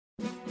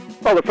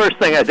Well, the first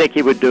thing I think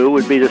he would do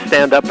would be to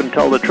stand up and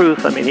tell the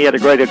truth. I mean, he had a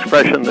great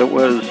expression that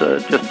was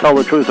just tell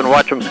the truth and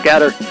watch them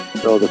scatter.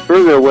 So the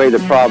further away the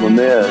problem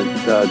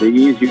is, the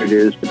easier it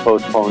is to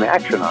postpone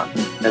action on it.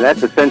 And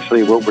that's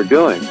essentially what we're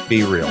doing.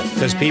 Be real.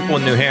 Because people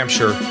in New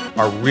Hampshire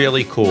are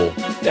really cool.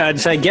 I'd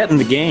say get in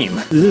the game.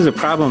 This is a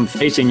problem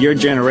facing your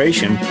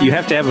generation. You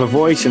have to have a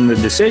voice in the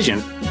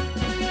decision.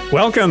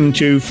 Welcome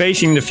to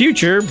Facing the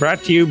Future,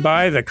 brought to you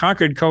by the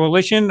Concord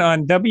Coalition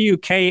on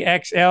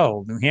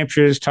WKXL, New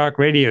Hampshire's talk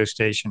radio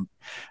station.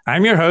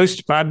 I'm your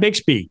host, Bob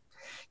Bixby.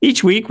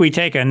 Each week, we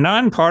take a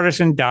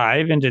nonpartisan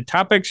dive into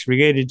topics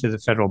related to the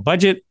federal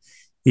budget,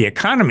 the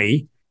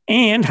economy,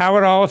 and how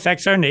it all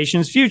affects our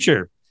nation's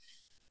future.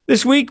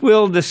 This week,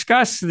 we'll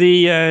discuss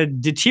the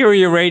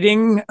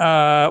deteriorating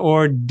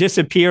or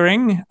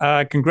disappearing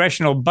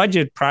congressional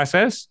budget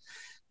process,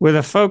 with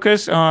a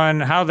focus on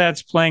how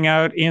that's playing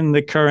out in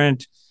the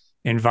current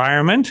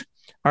environment.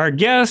 Our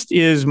guest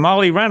is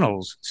Molly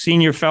Reynolds,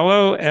 Senior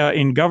Fellow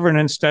in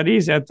Governance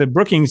Studies at the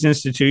Brookings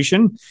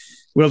Institution.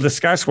 We'll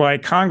discuss why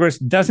Congress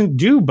doesn't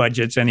do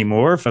budgets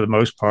anymore, for the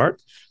most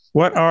part.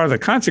 What are the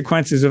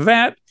consequences of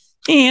that?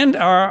 And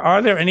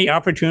are there any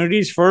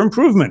opportunities for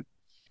improvement?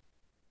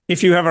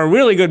 If you have a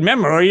really good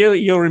memory,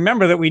 you'll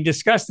remember that we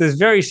discussed this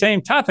very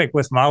same topic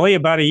with Molly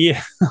about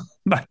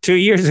 2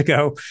 years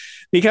ago,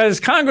 because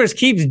Congress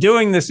keeps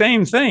doing the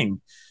same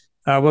thing.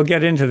 We'll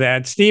get into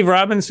that. Steve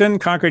Robinson,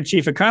 Concord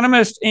Chief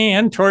Economist,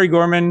 and Tori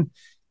Gorman,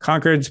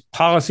 Concord's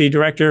Policy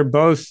Director,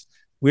 both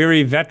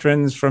weary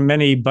veterans from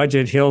many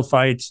budget hill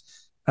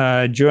fights,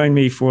 join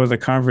me for the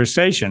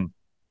conversation.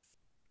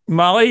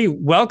 Molly,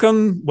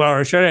 welcome,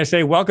 or should I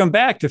say welcome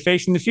back to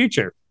Facing the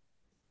Future.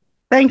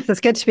 Thanks.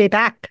 It's good to be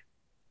back.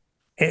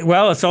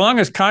 Well, so long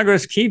as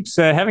Congress keeps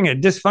having a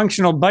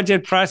dysfunctional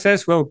budget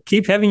process, we'll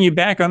keep having you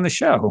back on the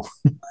show.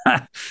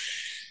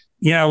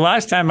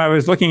 Last time I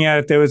was looking at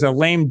it, there was a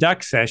lame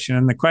duck session,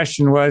 and the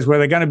question was, were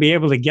they going to be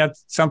able to get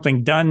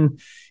something done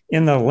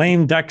in the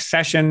lame duck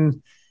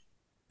session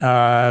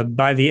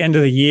by the end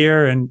of the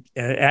year? And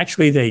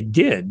actually they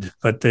did.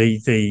 But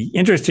the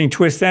interesting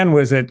twist then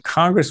was that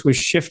Congress was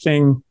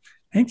shifting.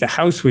 I think the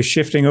House was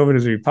shifting over to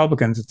the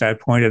Republicans at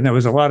that point, and there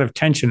was a lot of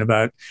tension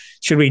about,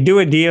 should we do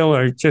a deal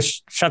or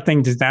just shut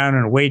things down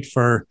and wait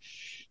for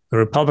the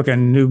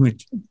Republican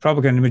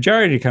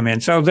majority to come in?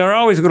 So there are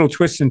always little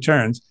twists and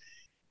turns.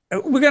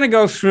 We're going to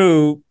go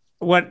through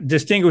what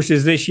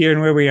distinguishes this year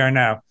and where we are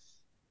now.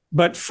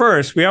 But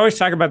first, we always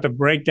talk about the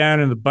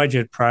breakdown in the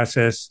budget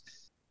process.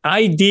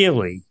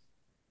 Ideally,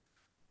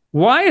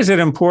 why is it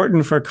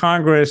important for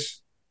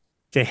Congress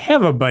to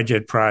have a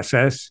budget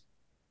process?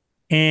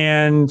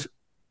 And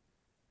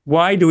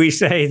why do we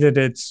say that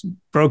it's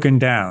broken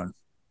down?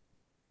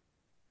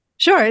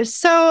 Sure.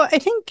 So I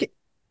think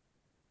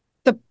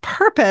the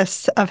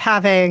purpose of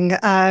having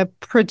a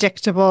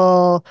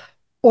predictable,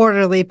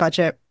 orderly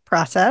budget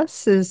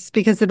process is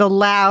because it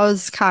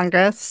allows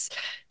Congress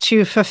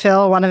to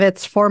fulfill one of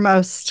its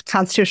foremost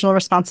constitutional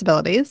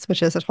responsibilities,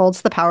 which is it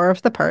holds the power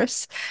of the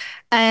purse.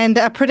 And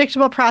a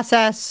predictable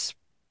process,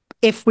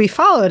 if we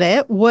followed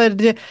it,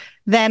 would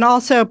then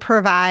also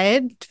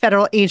provide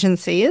federal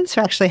agencies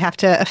who actually have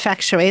to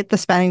effectuate the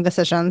spending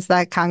decisions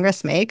that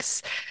Congress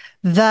makes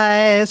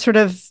the sort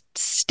of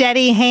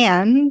steady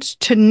hand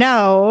to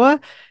know,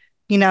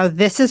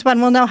 this is when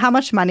we'll know how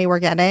much money we're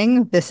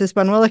getting. This is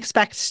when we'll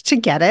expect to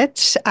get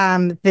it.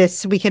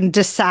 We can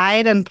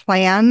decide and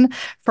plan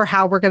for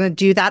how we're going to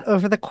do that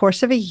over the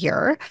course of a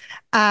year.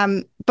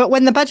 But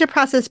when the budget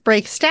process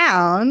breaks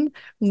down,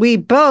 we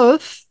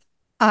both,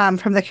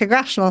 from the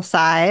congressional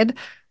side,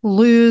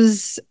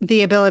 lose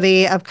the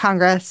ability of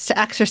Congress to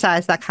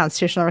exercise that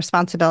constitutional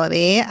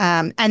responsibility.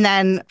 And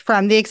then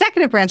from the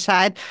executive branch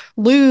side,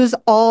 lose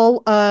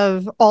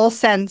all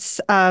sense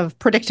of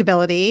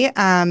predictability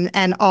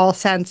and all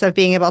sense of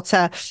being able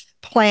to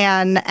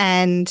plan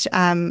and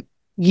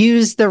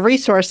use the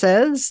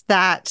resources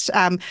that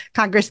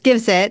Congress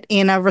gives it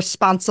in a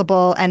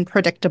responsible and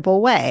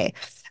predictable way.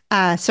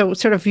 So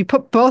sort of you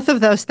put both of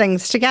those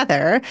things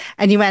together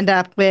and you end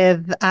up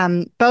with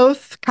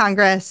both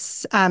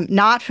Congress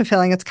not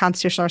fulfilling its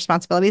constitutional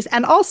responsibilities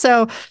and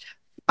also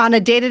on a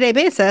day-to-day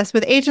basis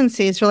with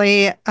agencies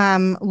really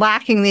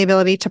lacking the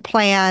ability to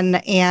plan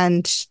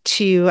and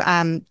to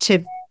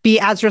be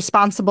as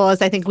responsible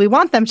as I think we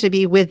want them to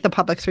be with the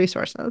public's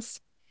resources.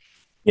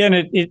 Yeah,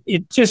 and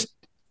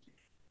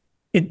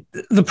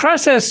the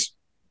process,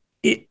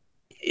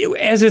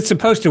 as it's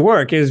supposed to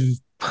work, is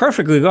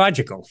perfectly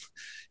logical.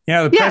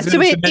 The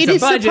president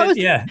submits a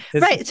budget.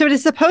 Right. So it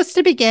is supposed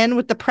to begin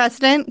with the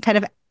president kind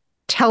of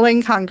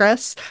telling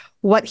Congress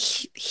what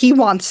he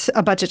wants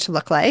a budget to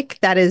look like.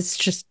 That is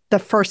just the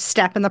first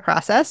step in the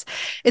process.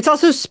 It's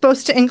also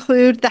supposed to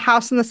include the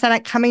House and the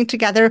Senate coming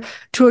together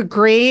to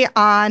agree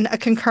on a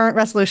concurrent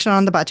resolution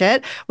on the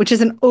budget, which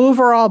is an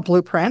overall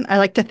blueprint. I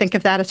like to think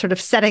of that as sort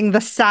of setting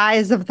the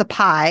size of the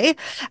pie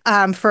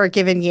for a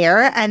given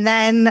year. And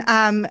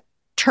then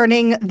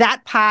turning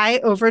that pie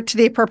over to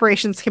the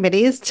appropriations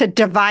committees to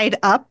divide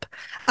up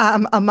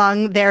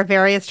among their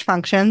various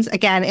functions,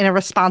 again, in a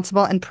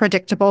responsible and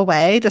predictable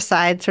way,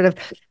 decide sort of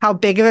how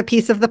big of a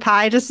piece of the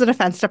pie does the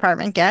Defense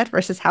Department get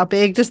versus how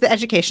big does the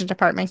Education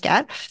Department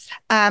get.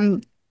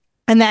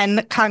 And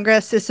then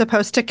Congress is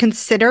supposed to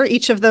consider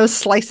each of those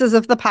slices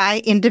of the pie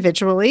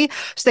individually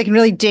so they can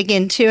really dig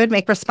into and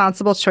make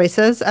responsible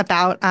choices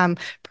about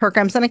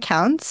programs and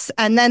accounts.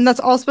 And then that's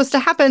all supposed to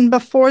happen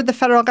before the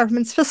federal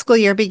government's fiscal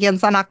year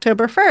begins on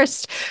October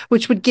 1st,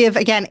 which would give,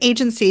 again,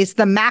 agencies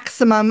the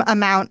maximum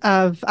amount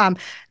of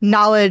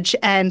knowledge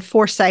and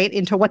foresight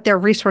into what their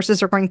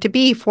resources are going to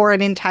be for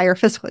an entire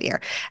fiscal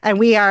year. And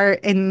we are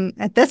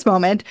at this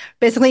moment,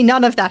 basically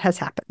none of that has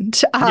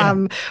happened.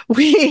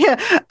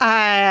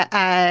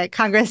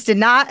 Congress did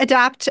not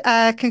adopt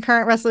a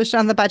concurrent resolution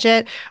on the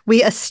budget.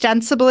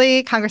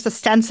 Congress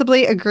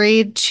ostensibly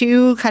agreed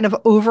to kind of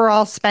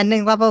overall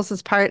spending levels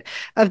as part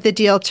of the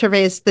deal to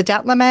raise the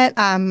debt limit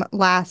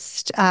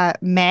last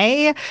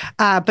May.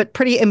 But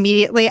pretty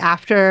immediately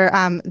after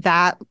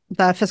that,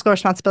 the Fiscal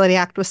Responsibility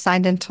Act was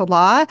signed into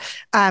law,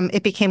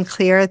 it became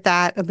clear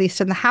that, at least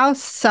in the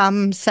House,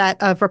 some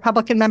set of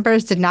Republican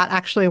members did not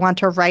actually want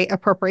to write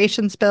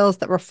appropriations bills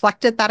that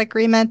reflected that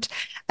agreement.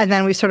 And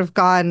then we've sort of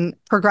gone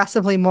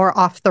progressively more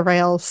off the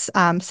rails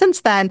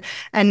since then.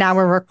 And now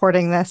we're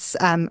recording this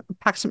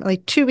approximately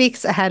 2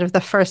 weeks ahead of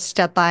the first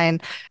deadline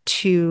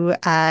to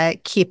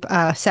keep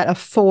a set of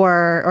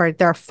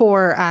there are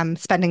four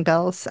spending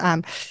bills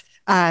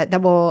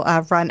that will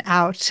run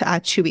out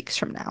 2 weeks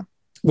from now.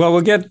 Well,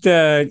 we'll get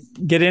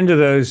into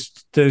those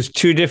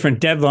two different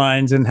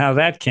deadlines and how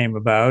that came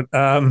about.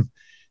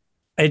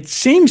 It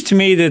seems to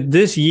me that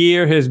this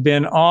year has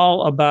been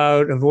all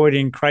about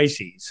avoiding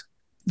crises,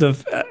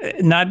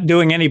 not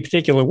doing any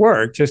particular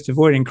work, just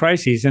avoiding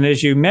crises. And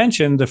as you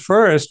mentioned, the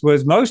first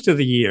half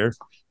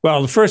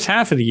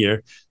of the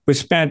year was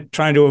spent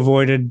trying to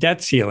avoid a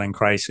debt ceiling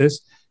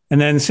crisis.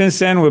 And then since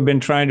then, we've been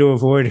trying to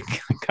avoid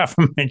a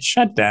government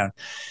shutdown.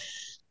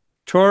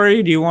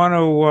 Tori, do you want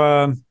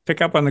to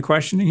pick up on the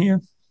questioning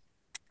here?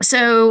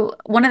 So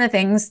one of the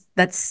things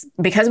that's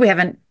because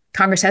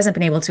Congress hasn't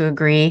been able to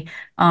agree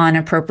on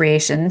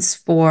appropriations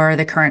for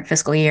the current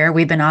fiscal year,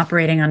 we've been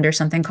operating under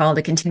something called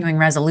a continuing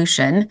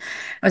resolution.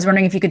 I was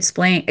wondering if you could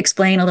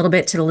explain a little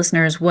bit to the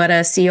listeners what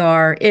a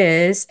CR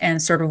is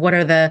and sort of what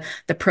are the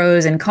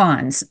pros and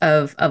cons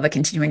of a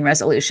continuing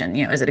resolution.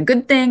 Is it a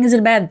good thing? Is it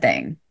a bad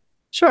thing?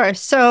 Sure.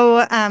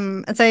 So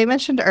as I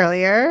mentioned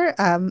earlier,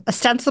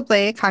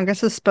 ostensibly,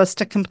 Congress is supposed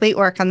to complete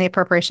work on the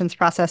appropriations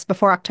process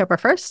before October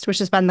 1st,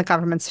 which is when the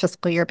government's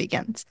fiscal year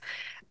begins.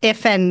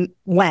 If and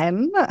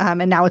when,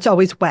 and now it's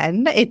always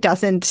when, it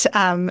doesn't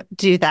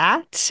do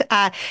that,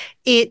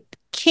 it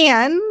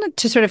can,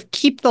 to sort of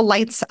keep the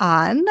lights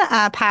on,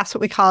 pass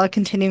what we call a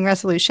continuing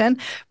resolution,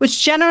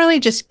 which generally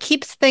just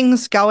keeps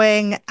things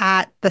going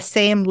at the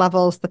same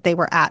levels that they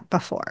were at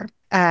before.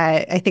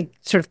 I think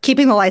sort of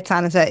keeping the lights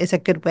on is a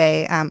good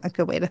way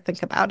to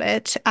think about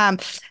it.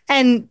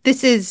 And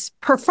this is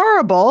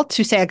preferable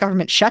to, say, a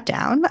government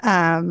shutdown.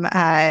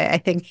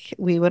 I think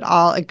we would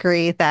all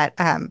agree that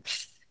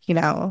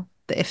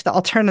if the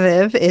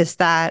alternative is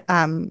that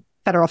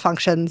federal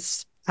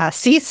functions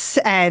cease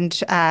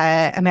and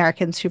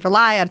Americans who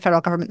rely on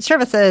federal government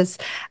services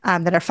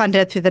that are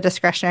funded through the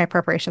discretionary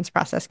appropriations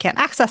process can't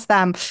access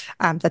them,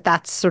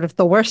 that's sort of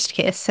the worst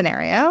case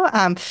scenario.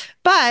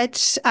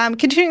 But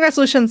continuing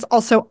resolutions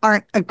also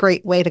aren't a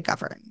great way to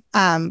govern.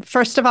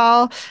 First of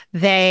all,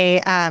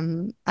 they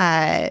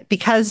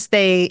because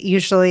they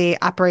usually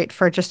operate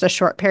for just a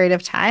short period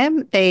of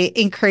time,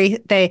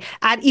 they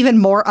add even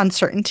more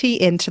uncertainty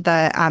into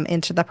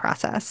the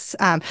process.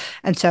 And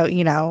so,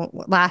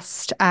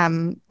 last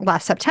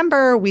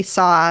September, we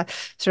saw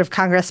sort of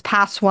Congress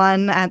pass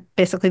one at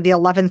basically the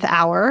 11th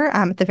hour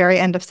at the very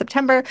end of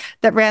September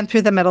that ran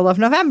through the middle of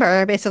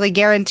November, basically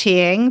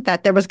guaranteeing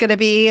that there was going to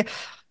be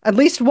at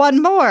least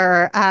one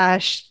more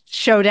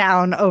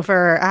showdown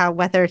over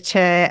whether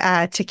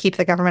to keep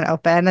the government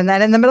open. And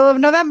then in the middle of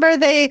November,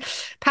 they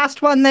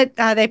passed one that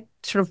they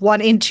sort of one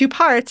in two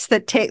parts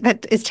that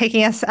is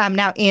taking us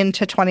now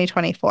into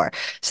 2024.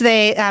 So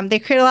they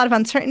create a lot of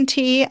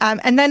uncertainty.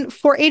 And then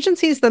for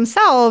agencies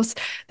themselves,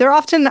 there are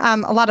often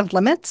a lot of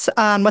limits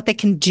on what they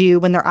can do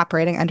when they're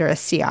operating under a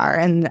CR.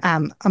 And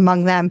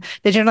among them,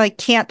 they generally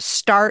can't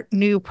start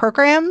new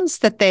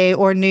programs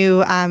or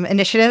new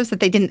initiatives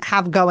that they didn't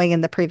have going in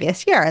the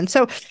previous year. And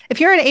so if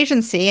you're an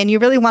agency and you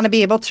really want to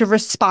be able to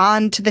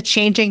respond to the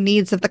changing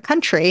needs of the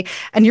country,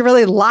 and you're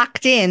really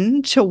locked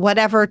in to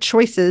whatever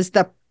choices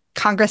the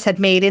Congress had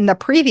made in the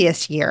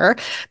previous year,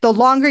 the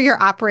longer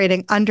you're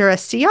operating under a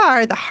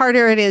CR, the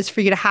harder it is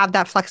for you to have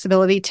that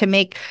flexibility to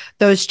make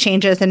those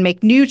changes and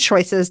make new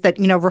choices that,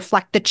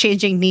 reflect the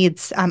changing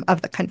needs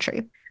of the country.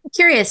 I'm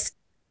curious,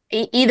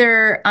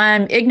 either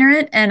I'm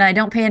ignorant and I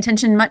don't pay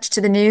attention much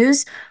to the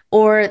news,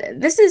 or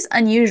this is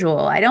unusual.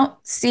 I don't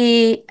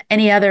see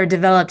any other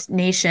developed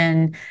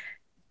nation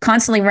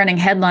constantly running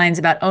headlines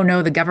about, oh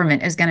no, the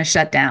government is going to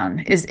shut down.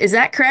 Is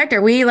that correct?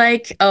 Are we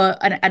like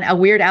a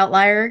weird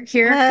outlier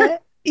here?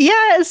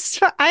 Yes,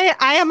 I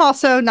am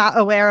also not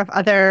aware of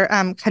other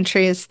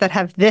countries that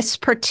have this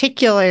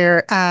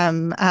particular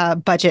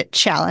budget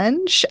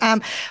challenge.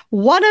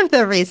 One of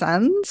the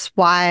reasons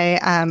why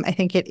I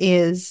think it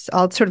is,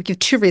 I'll sort of give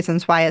two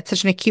reasons why it's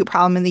such an acute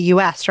problem in the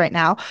US right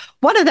now.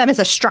 One of them is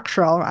a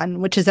structural one,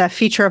 which is a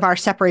feature of our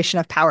separation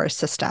of powers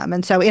system.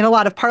 And so in a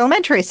lot of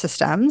parliamentary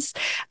systems,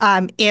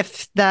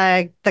 if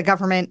the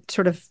government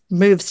sort of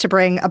moves to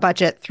bring a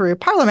budget through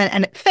parliament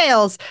and it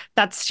fails,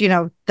 that's,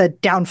 the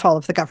downfall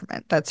of the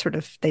government. That's sort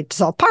of, they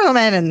dissolve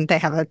parliament and they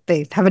have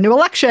a new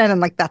election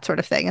and like that sort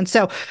of thing. And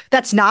so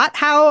that's not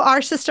how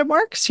our system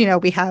works.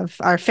 We have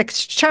our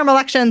fixed term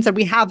elections and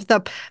we have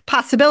the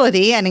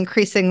possibility and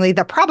increasingly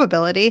the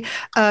probability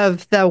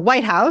of the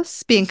White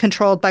House being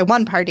controlled by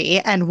one party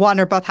and one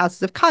or both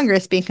houses of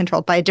Congress being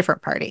controlled by a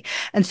different party.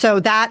 And so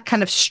that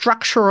kind of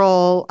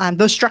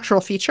those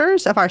structural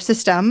features of our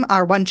system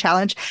are one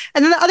challenge.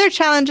 And then the other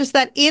challenge is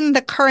that in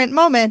the current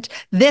moment,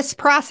 this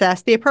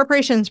process, the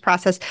appropriations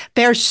process,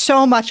 bears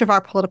so much of our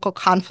political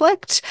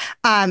conflict.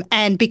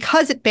 And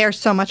because it bears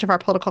so much of our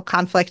political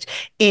conflict,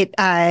 it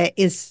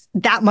is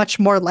that much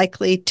more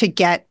likely to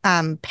get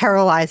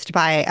paralyzed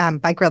by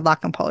gridlock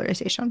and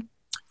polarization.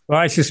 Well,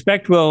 I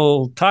suspect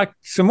we'll talk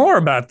some more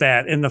about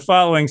that in the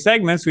following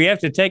segments. We have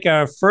to take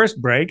our first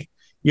break.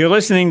 You're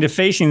listening to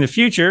Facing the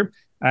Future.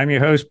 I'm your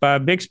host,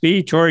 Bob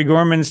Bixby. Tori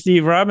Gorman,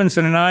 Steve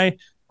Robinson, and I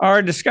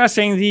are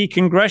discussing the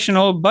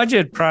congressional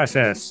budget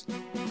process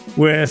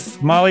with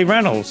Molly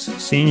Reynolds,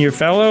 Senior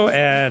Fellow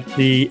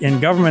in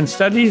Governance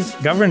Studies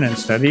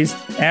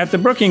at the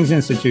Brookings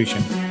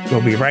Institution.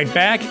 We'll be right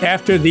back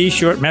after these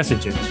short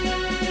messages.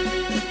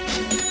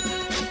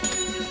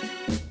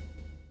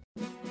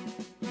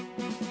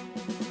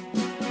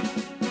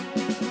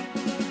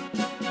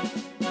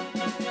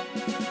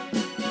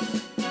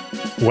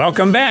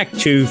 Welcome back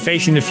to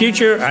Facing the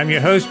Future. I'm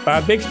your host,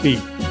 Bob Bixby.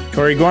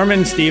 Tori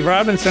Gorman, Steve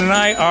Robinson, and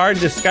I are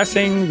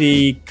discussing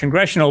the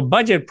congressional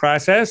budget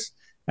process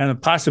and the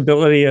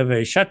possibility of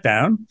a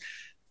shutdown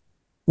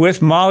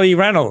with Molly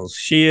Reynolds.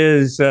 She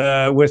is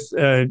at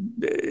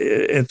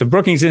the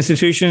Brookings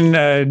Institution,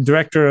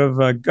 Director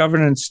of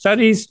Governance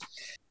Studies.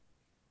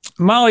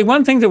 Molly,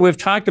 one thing that we've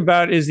talked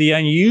about is the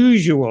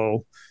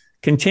unusual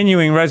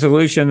continuing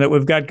resolution that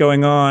we've got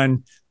going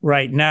on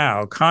right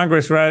now.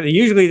 Congress,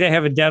 usually they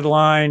have a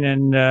deadline,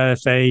 and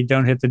if they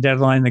don't hit the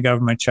deadline, the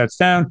government shuts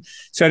down.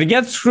 So to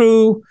get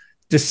through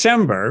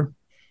December,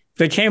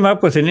 they came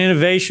up with an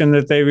innovation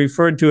that they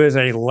referred to as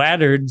a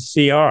laddered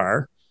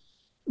CR,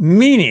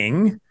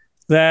 meaning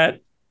that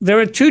there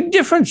are two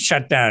different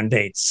shutdown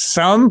dates.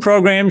 Some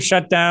programs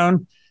shut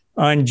down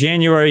on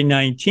January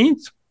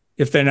 19th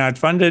if they're not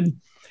funded,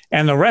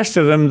 and the rest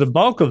of them, the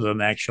bulk of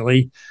them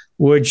actually,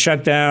 would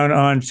shut down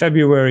on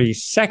February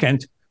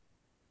 2nd,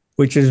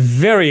 which is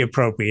very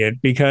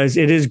appropriate because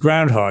it is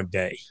Groundhog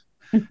Day.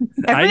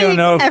 I don't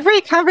know.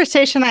 Every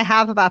conversation I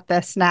have about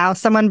this now,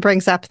 someone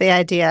brings up the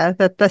idea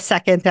that the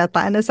second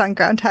deadline is on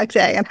Groundhog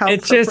Day and how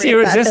it's just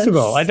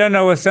irresistible. I don't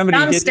know if somebody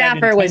Tom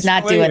Staffer was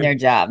not doing their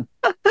job.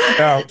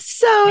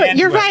 So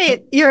you're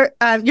right. You're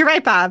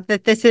right, Bob,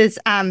 that this is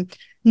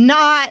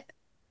not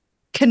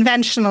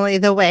conventionally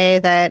the way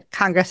that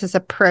Congress has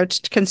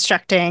approached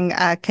constructing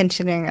a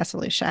continuing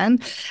resolution.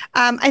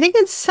 I think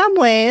in some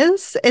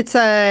ways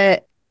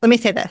let me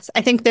say this.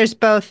 I think there's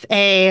both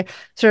a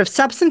sort of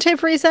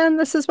substantive reason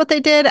this is what they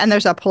did, and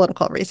there's a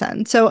political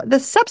reason. So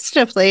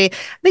substantively,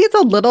 I think it's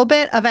a little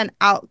bit of an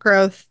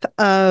outgrowth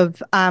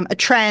of a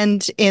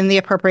trend in the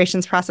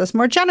appropriations process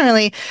more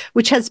generally,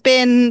 which has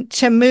been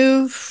to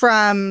move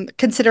from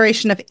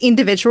consideration of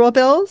individual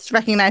bills,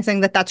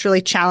 recognizing that that's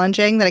really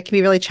challenging, that it can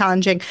be really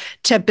challenging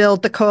to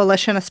build the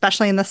coalition,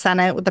 especially in the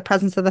Senate with the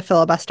presence of the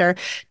filibuster,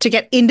 to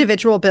get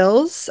individual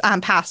bills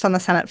passed on the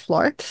Senate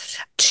floor,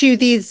 to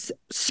these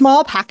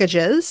small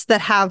packages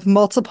that have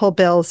multiple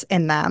bills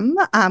in them.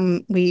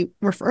 We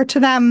refer to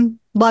them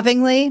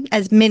lovingly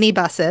as mini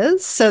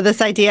buses. So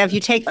this idea of you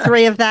take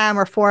 3 of them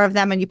or 4 of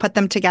them and you put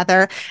them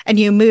together and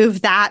you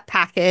move that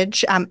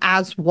package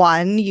as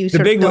one.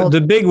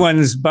 The big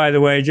ones, by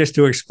the way, just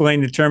to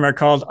explain the term, are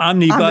called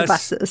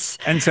omnibuses.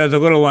 And so the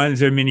little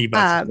ones are mini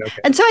buses.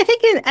 Okay. And so I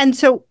think,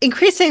 so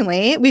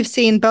increasingly we've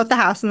seen both the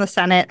House and the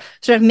Senate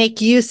sort of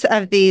make use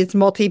of these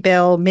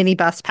multi-bill mini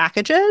bus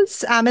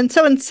packages. And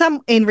so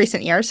in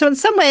recent years, so in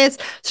some ways,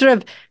 sort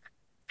of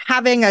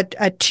having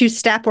a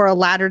two-step or a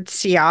laddered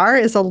CR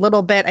is a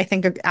little bit, I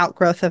think, an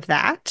outgrowth of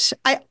that.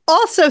 I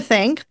also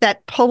think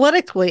that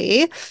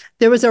politically,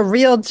 there was a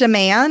real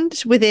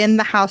demand within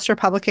the House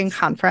Republican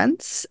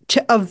Conference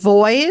to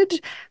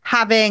avoid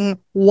having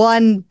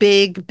one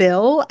big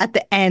bill at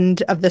the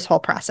end of this whole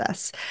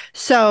process.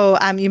 So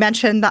you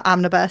mentioned the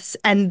omnibus,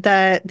 and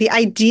the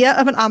idea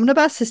of an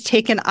omnibus has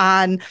taken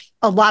on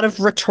a lot of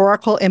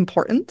rhetorical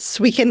importance.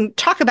 We can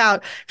talk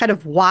about kind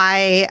of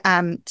why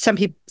some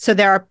people. So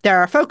there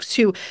are folks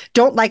who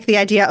don't like the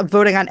idea of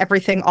voting on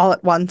everything all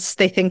at once.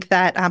 They think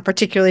that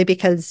particularly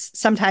because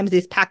sometimes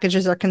these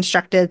packages are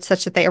constructed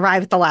such that they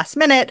arrive at the last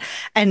minute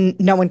and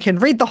no one can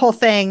read the whole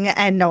thing,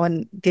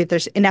 and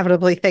there's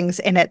inevitably things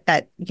in it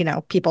that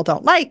people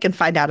don't like and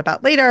find out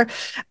about later.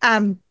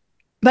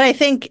 But I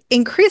think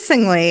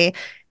increasingly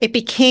it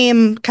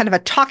became kind of a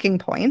talking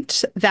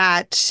point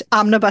that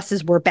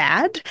omnibuses were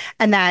bad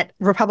and that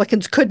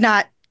Republicans could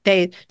not,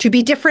 to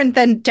be different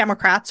than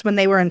Democrats when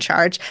they were in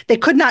charge, they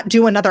could not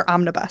do another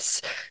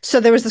omnibus. So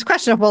there was this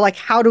question of, well, like,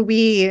 how do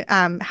we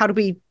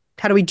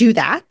do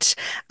that?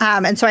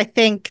 And so I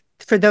think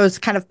for those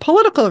kind of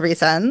political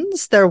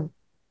reasons,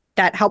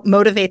 that helped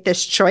motivate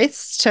this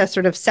choice to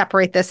sort of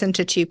separate this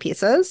into two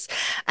pieces.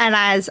 And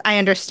as I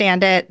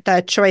understand it,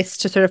 the choice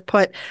to sort of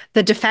put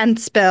the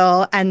defense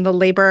bill and the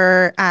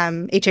labor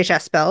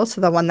HHS bill,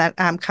 so the one that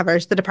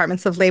covers the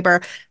Departments of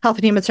Labor, Health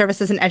and Human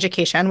Services, and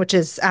Education, which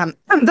is,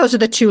 those are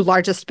the two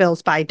largest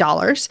bills by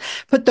dollars,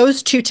 put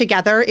those two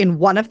together in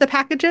one of the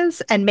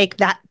packages and make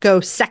that go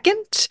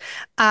second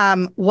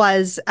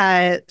was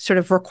a sort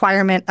of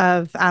requirement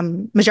of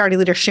Majority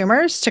Leader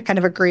Schumer's to kind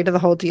of agree to the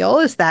whole deal,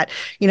 is that,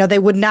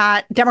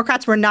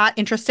 Democrats were not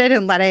interested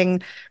in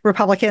letting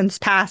Republicans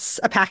pass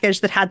a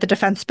package that had the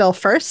defense bill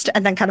first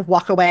and then kind of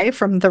walk away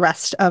from the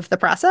rest of the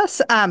process.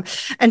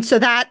 And so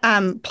that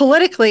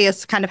politically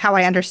is kind of how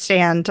I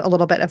understand a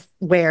little bit of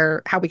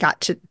how we got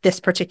to this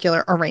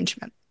particular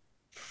arrangement.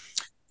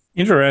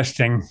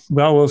 Interesting.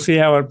 Well, we'll see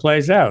how it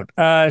plays out.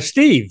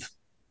 Steve.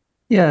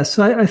 Yeah,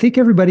 so I think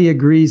everybody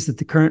agrees that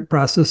the current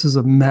process is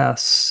a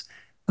mess.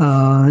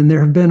 And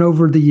there have been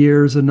over the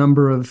years a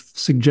number of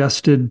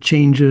suggested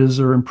changes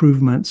or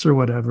improvements or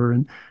whatever.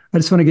 And I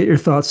just want to get your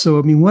thoughts. So,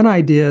 I mean, one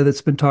idea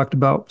that's been talked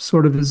about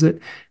sort of is that,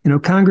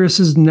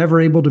 Congress is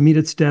never able to meet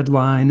its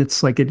deadline.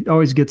 It's like it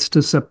always gets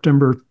to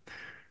September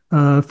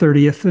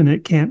 30th and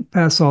it can't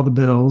pass all the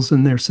bills.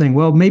 And they're saying,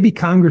 well, maybe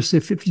Congress,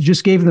 if you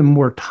just gave them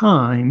more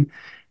time.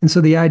 And so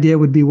the idea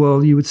would be,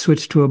 well, you would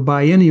switch to a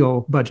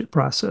biennial budget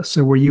process.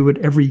 So where you would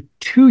every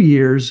 2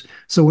 years.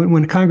 So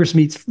when Congress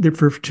meets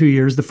for 2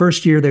 years, the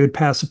first year they would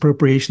pass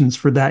appropriations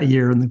for that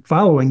year and the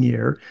following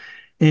year.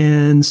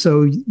 And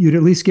so you'd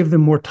at least give them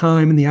more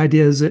time. And the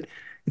idea is that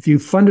if you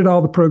funded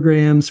all the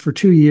programs for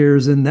 2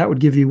 years, then that would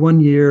give you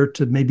 1 year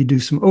to maybe do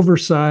some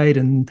oversight.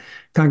 And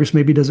Congress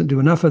maybe doesn't do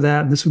enough of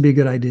that. And this would be a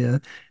good idea.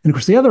 And of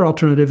course, the other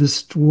alternative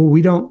is, well,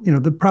 we don't,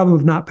 the problem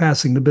of not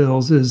passing the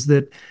bills is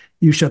that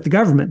you shut the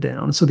government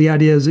down. So the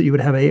idea is that you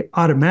would have a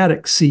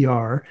automatic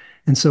CR.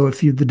 And so if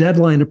the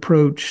deadline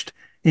approached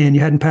and you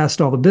hadn't passed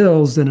all the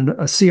bills, then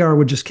a CR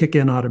would just kick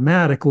in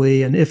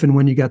automatically. And if and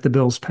when you got the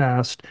bills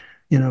passed,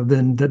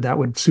 then that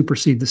would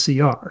supersede the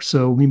CR.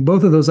 So, I mean,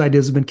 both of those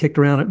ideas have been kicked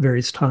around at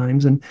various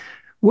times. And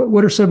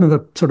what are some of the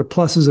sort of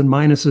pluses and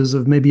minuses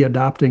of maybe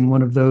adopting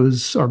one of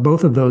those or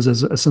both of those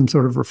as some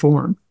sort of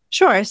reform?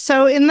 Sure.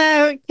 So in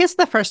the case of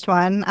the first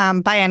one,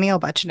 biennial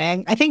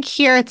budgeting, I think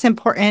here it's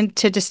important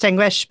to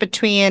distinguish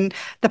between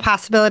the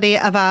possibility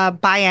of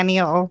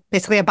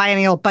basically a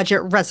biennial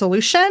budget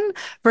resolution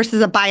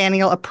versus a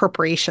biennial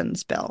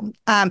appropriations bill.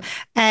 And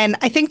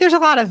I think there's a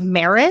lot of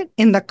merit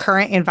in the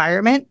current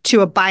environment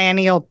to a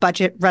biennial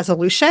budget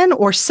resolution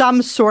or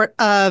some sort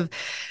of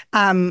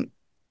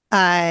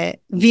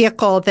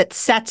vehicle that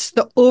sets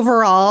the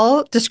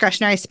overall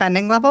discretionary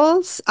spending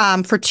levels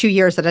for 2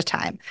 years at a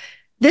time.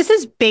 This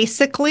is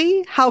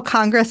basically how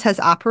Congress has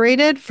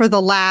operated for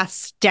the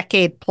last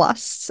decade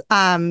plus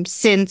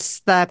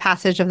since the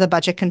passage of the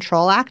Budget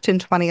Control Act in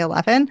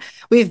 2011.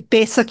 We've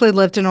basically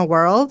lived in a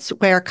world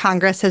where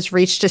Congress has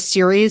reached a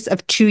series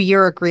of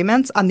 2-year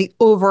agreements on the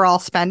overall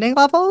spending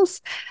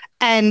levels.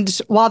 And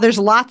while there's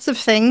lots of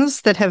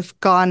things that have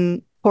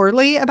gone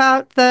poorly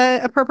about the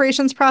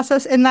appropriations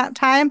process in that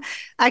time,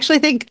 I actually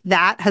think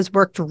that has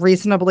worked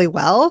reasonably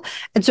well.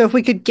 And so if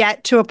we could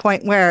get to a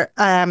point where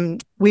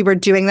we were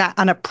doing that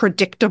on a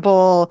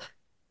predictable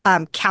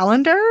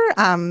calendar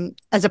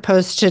as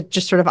opposed to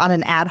just sort of on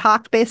an ad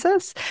hoc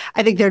basis,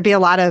 I think there'd be a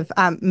lot of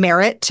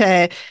merit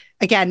to,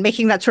 again,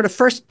 making that sort of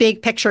first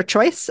big picture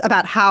choice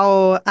about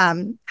how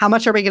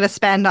much are we going to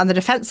spend on the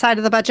defense side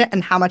of the budget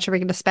and how much are we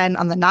going to spend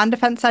on the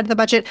non-defense side of the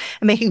budget,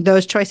 and making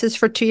those choices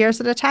for 2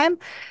 years at a time.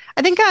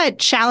 I think a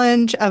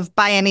challenge of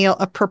biennial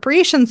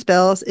appropriations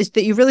bills is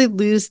that you really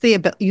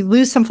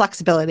lose some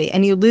flexibility,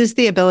 and you lose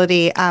the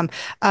ability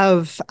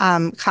of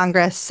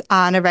Congress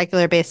on a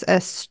regular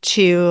basis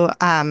to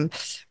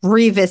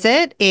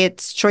revisit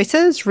its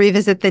choices,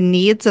 revisit the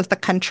needs of the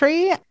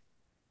country.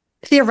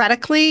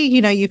 Theoretically,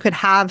 you could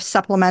have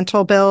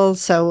supplemental bills,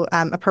 so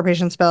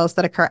appropriations bills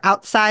that occur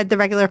outside the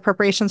regular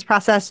appropriations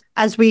process.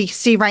 As we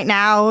see right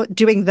now,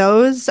 doing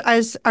those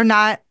is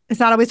not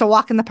always a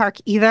walk in the park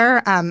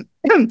either.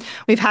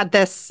 We've had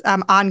this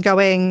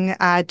ongoing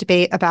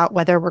debate about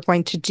whether we're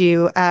going to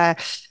do a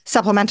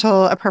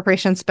supplemental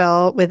appropriations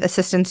bill with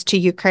assistance to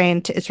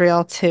Ukraine, to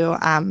Israel,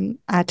 to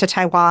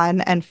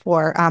Taiwan, and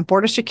for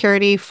border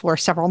security for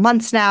several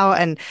months now,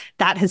 and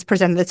that has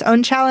presented its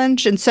own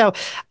challenge. And so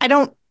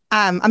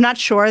I'm not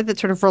sure that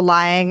sort of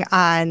relying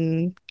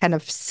on kind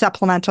of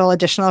supplemental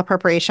additional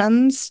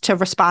appropriations to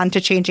respond to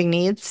changing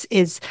needs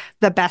is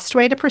the best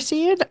way to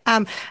proceed.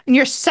 And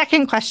your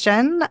second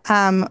question,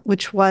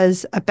 which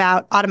was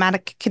about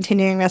automatic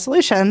continuing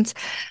resolutions,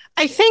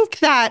 I think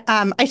that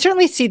I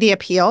certainly see the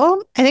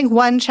appeal. I think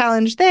one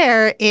challenge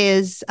there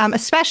is,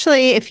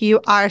 especially if you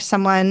are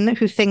someone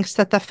who thinks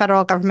that the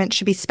federal government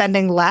should be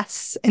spending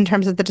less in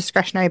terms of the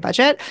discretionary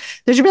budget,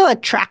 there's a real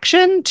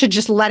attraction to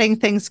just letting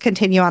things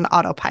continue on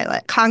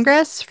autopilot.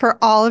 Congress, for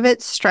all of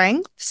its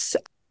strengths,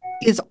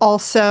 is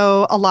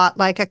also a lot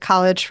like a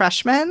college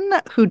freshman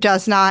who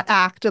does not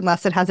act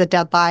unless it has a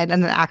deadline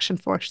and an action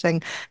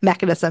forcing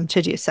mechanism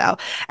to do so.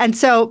 And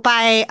so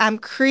by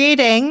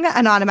creating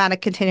an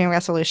automatic continuing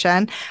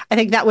resolution, I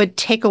think that would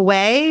take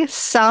away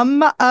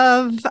some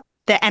of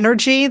the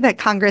energy that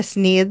Congress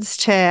needs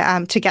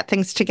to get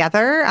things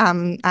together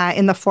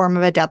in the form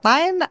of a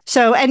deadline.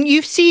 So, and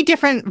you see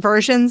different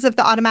versions of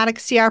the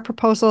automatic CR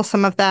proposal.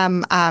 Some of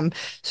them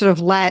sort of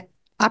let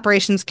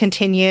operations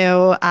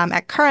continue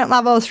at current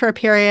levels for a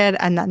period,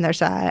 and then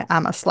there's a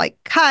slight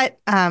cut,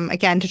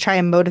 again, to try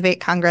and motivate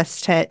Congress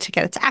to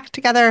get its act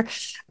together.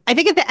 I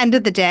think at the end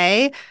of the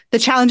day, the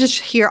challenges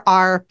here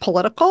are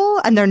political,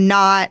 and they're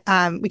not,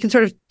 we can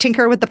sort of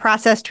tinker with the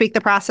process, tweak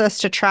the process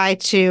to try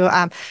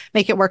to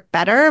make it work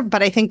better.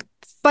 But I think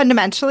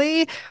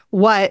fundamentally,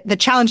 what the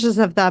challenges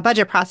of the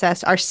budget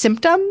process are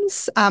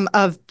symptoms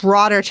of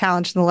broader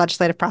challenges in the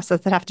legislative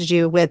process that have to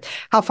do with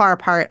how far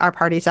apart our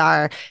parties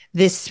are,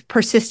 this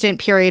persistent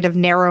period of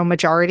narrow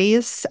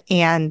majorities,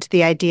 and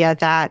the idea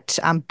that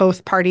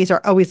both parties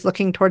are always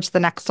looking towards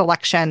the next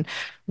election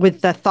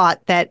with the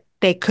thought that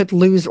they could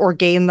lose or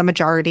gain the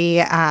majority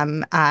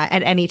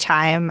at any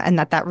time, and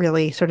that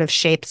really sort of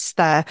shapes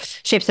their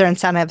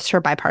incentives for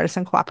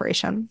bipartisan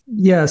cooperation.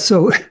 Yeah,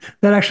 so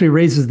that actually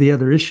raises the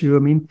other issue. I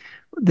mean,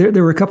 there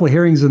were a couple of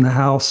hearings in the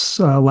House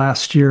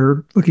last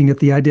year looking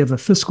at the idea of a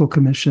fiscal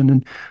commission,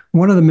 and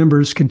one of the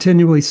members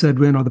continually said,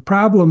 the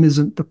problem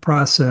isn't the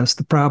process,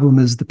 the problem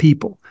is the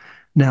people.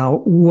 Now,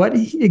 what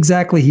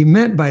exactly he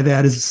meant by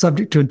that is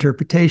subject to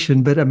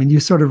interpretation, but I mean, you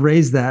sort of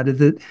raised that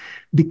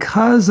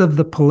because of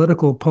the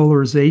political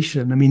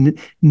polarization, I mean,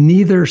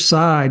 neither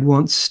side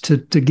wants to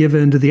give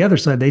in to the other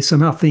side. They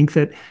somehow think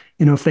that,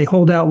 if they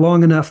hold out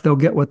long enough, they'll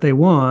get what they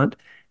want.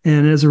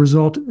 And as a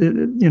result,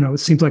 it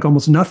seems like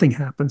almost nothing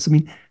happens. I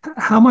mean,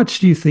 how much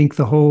do you think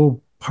the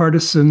whole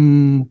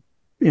partisan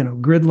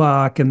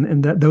gridlock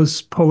and that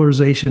those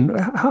polarization,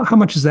 how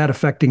much is that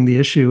affecting the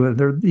issue,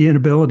 the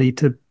inability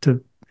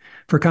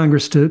for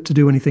Congress to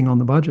do anything on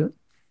the budget?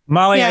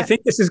 Molly, Yeah. I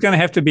think this is going to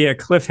have to be a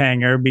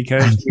cliffhanger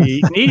because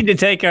we need to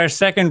take our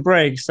second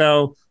break.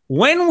 So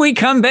when we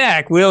come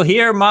back, we'll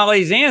hear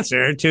Molly's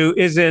answer to,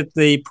 is it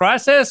the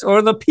process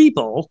or the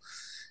people?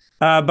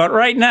 But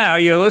right now,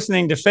 you're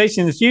listening to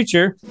Facing the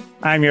Future.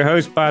 I'm your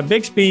host, Bob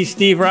Bixby.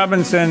 Steve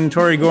Robinson,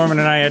 Tori Gorman,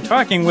 and I are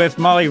talking with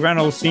Molly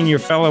Reynolds, Senior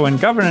Fellow in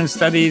Governance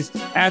Studies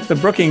at the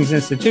Brookings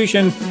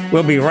Institution.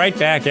 We'll be right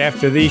back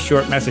after these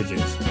short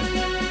messages.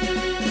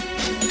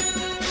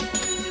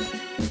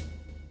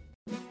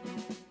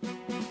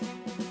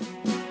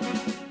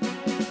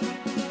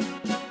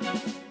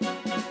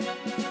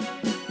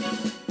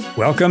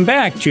 Welcome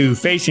back to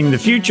Facing the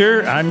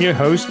Future. I'm your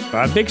host,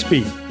 Bob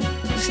Bixby.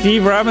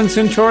 Steve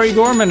Robinson, Tori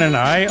Gorman, and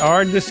I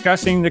are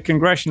discussing the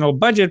congressional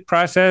budget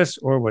process,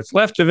 or what's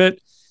left of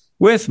it,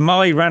 with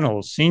Molly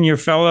Reynolds, Senior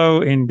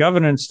Fellow in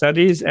Governance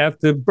Studies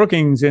at the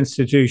Brookings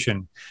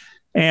Institution.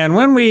 And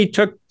when we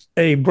took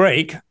a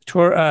break,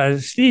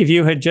 Steve,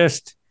 you had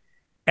just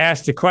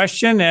asked a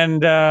question,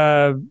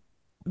 and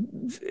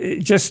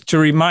just to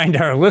remind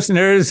our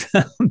listeners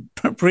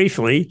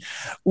briefly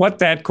what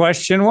that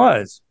question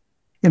was.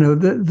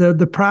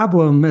 The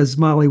problem, as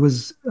Molly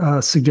was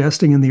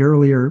suggesting in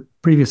the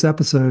previous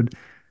episode,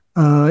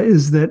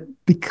 is that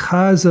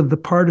because of the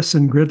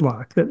partisan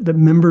gridlock, that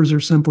members are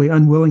simply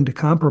unwilling to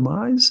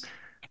compromise,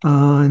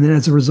 and then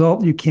as a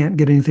result, you can't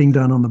get anything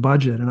done on the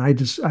budget. And I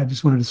just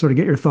wanted to sort of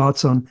get your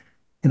thoughts on,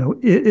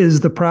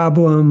 is the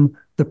problem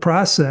the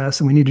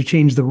process, and we need to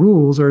change the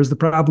rules, or is the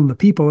problem the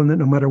people, and that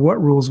no matter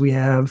what rules we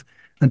have,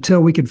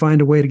 until we can find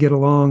a way to get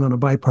along on a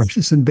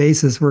bipartisan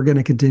basis, we're going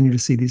to continue to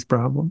see these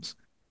problems.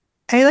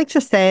 I like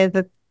to say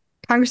that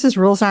Congress's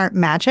rules aren't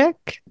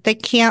magic. They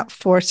can't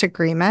force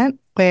agreement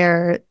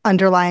where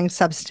underlying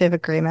substantive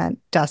agreement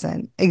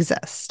doesn't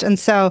exist. And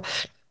so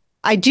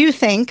I do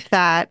think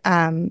that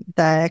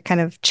the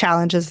kind of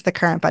challenges of the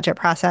current budget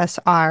process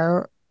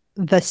are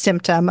the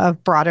symptom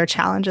of broader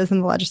challenges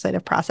in the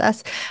legislative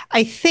process.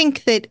 I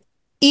think that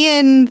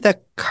in the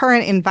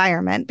current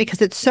environment,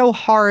 because it's so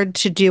hard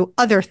to do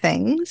other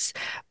things,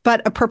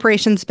 but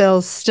appropriations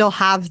bills still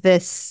have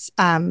this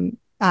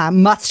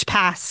must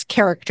pass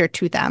character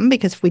to them,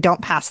 because if we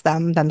don't pass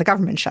them, then the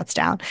government shuts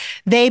down.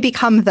 They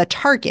become the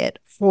target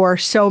for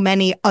so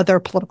many other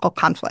political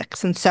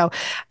conflicts. And so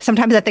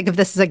sometimes I think of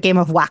this as a game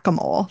of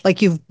whack-a-mole.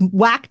 Like, you've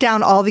whacked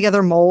down all the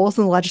other moles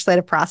in the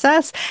legislative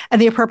process,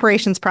 and the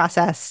appropriations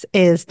process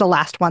is the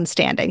last one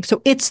standing.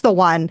 So it's the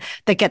one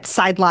that gets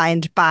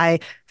sidelined by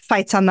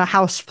fights on the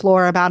House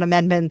floor about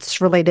amendments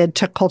related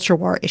to culture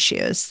war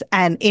issues.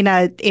 And in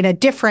a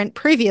different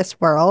previous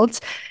world,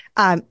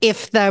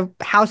 if the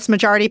House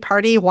majority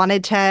party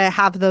wanted to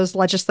have those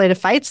legislative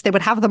fights, they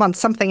would have them on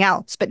something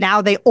else. But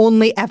now they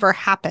only ever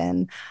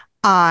happen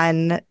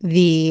on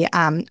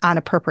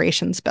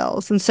appropriations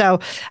bills. And so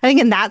I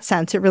think in that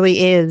sense, it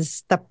really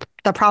is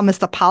the problem is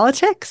the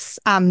politics,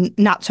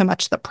 not so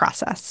much the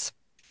process.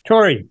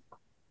 Tori.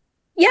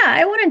 Yeah,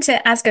 I wanted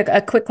to ask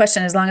a quick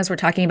question, as long as we're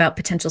talking about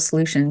potential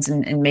solutions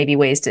and maybe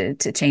ways to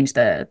change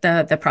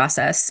the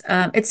process.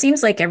 It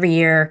seems like every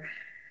year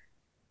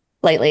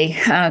lately,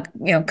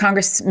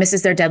 Congress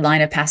misses their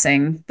deadline of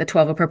passing the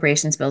 12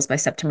 appropriations bills by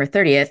September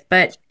 30th.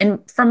 But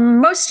for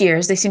most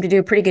years, they seem to do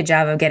a pretty good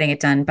job of getting it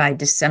done by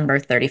December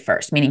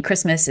 31st, meaning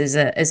Christmas is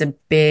a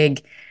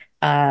big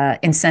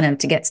incentive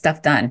to get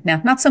stuff done.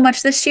 Now, not so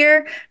much this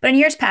year, but in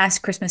years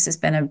past, Christmas has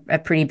been a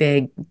pretty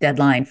big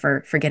deadline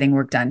for getting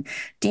work done.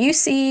 Do you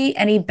see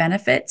any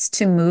benefits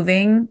to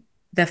moving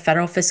the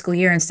federal fiscal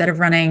year instead of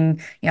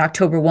running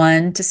October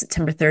 1 to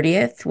September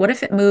 30th? What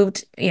if it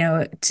moved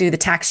to the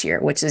tax year,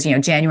 which is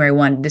January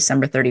 1 to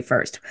December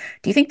 31st?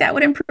 Do you think that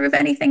would improve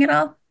anything at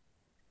all?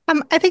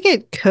 I think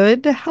it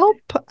could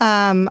help.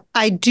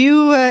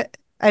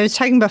 I was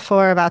talking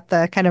before about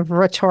the kind of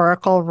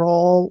rhetorical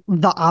role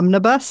the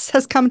omnibus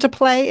has come to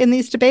play in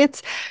these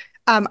debates.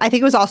 I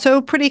think it was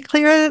also pretty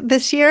clear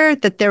this year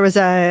that there was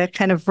a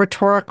kind of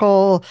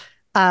rhetorical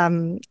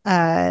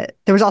there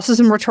was also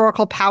some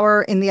rhetorical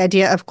power in the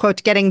idea of,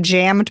 quote, getting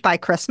jammed by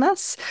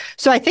Christmas.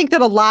 So I think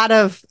that a lot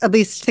of, at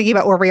least thinking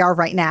about where we are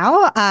right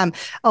now,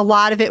 a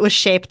lot of it was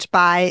shaped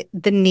by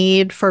the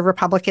need for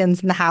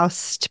Republicans in the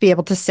House to be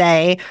able to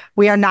say,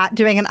 we are not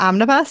doing an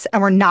omnibus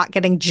and we're not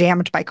getting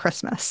jammed by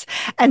Christmas.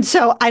 And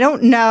so I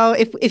don't know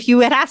if you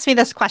had asked me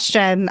this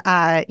question,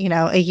 a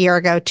year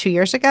ago, 2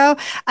 years ago,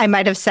 I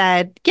might have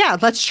said, yeah,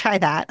 let's try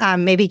that.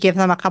 Maybe give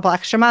them a couple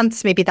extra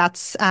months. Maybe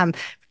that's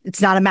it's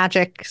not a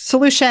magic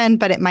solution,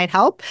 but it might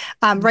help.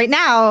 Right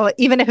now,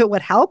 even if it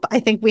would help,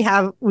 I think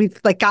we've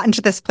like gotten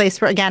to this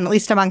place where, again, at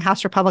least among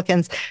House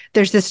Republicans,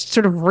 there's this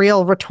sort of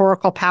real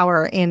rhetorical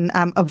power in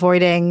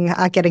avoiding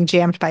getting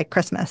jammed by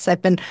Christmas.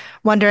 I've been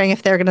wondering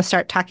if they're going to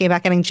start talking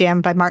about getting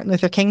jammed by Martin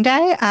Luther King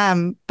Day,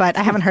 but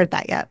I haven't heard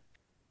that yet.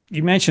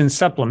 You mentioned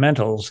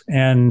supplementals,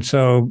 and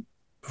so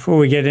before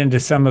we get into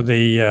some of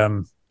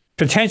the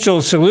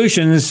potential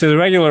solutions to the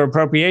regular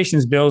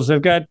appropriations bills,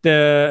 they've got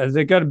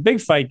a big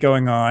fight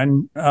going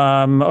on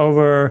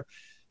over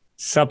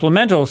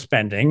supplemental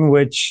spending,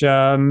 which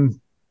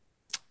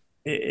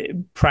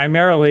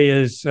primarily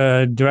is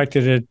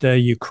directed at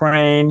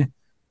Ukraine,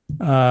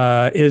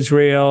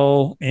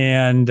 Israel,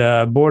 and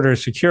border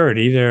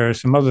security. There are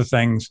some other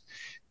things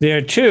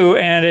there too,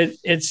 and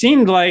it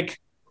seemed like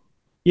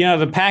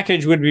the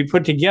package would be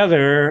put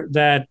together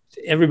that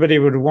everybody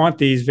would want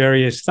these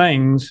various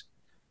things.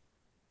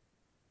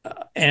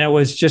 And it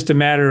was just a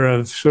matter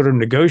of sort of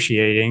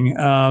negotiating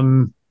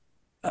the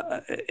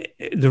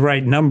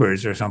right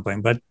numbers or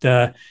something. But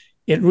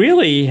it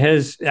really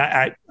has,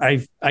 I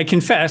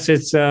confess,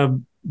 it's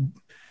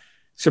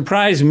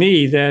surprised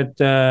me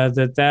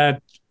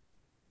that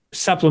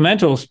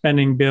supplemental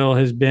spending bill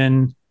has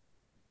been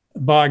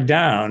bogged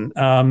down.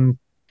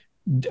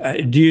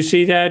 Do you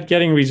see that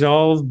getting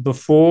resolved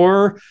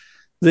before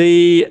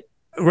the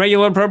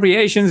regular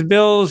appropriations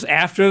bills,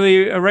 after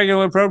the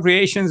regular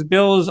appropriations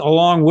bills,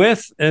 along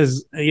with,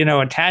 as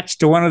attached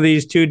to one of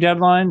these two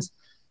deadlines?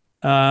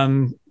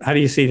 How do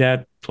you see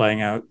that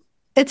playing out?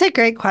 It's a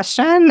great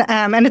question,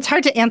 and it's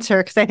hard to answer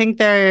because I think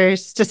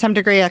there's, to some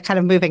degree, a kind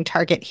of moving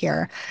target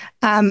here.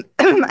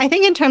 I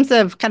think in terms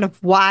of kind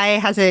of why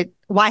has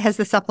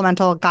the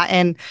supplemental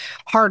gotten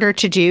harder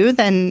to do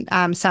than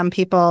some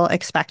people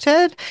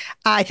expected?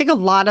 I think a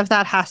lot of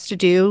that has to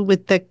do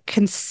with the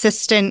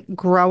consistent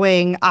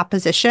growing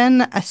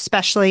opposition,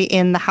 especially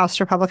in the House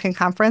Republican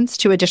Conference,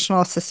 to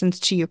additional assistance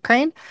to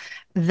Ukraine.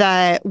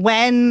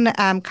 When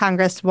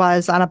Congress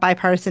was on a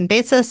bipartisan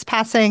basis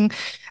passing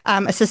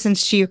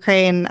assistance to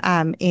Ukraine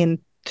in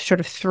sort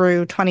of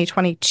through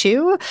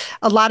 2022,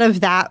 a lot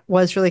of that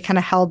was really kind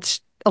of held.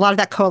 A lot of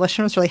that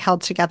coalition was really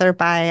held together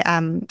by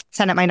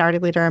Senate Minority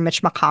Leader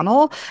Mitch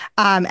McConnell.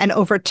 And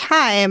over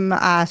time,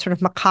 I think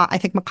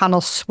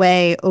McConnell's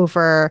sway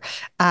over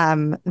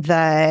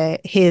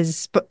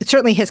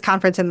certainly his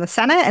conference in the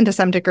Senate, and to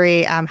some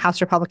degree,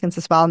 House Republicans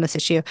as well on this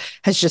issue,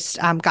 has just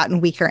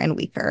gotten weaker and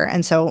weaker.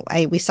 And so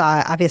we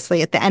saw,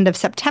 obviously, at the end of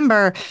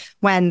September,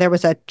 when there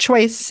was a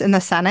choice in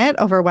the Senate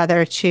over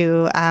whether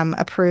to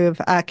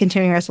approve a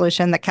continuing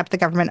resolution that kept the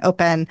government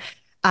open,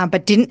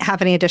 but didn't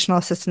have any additional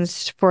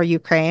assistance for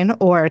Ukraine,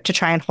 or to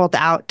try and hold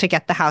out to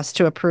get the House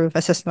to approve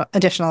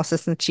additional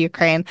assistance to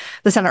Ukraine.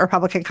 The Senate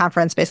Republican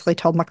Conference basically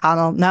told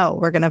McConnell, no,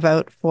 we're going to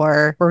vote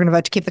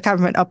to keep the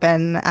government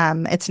open.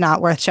 It's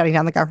not worth shutting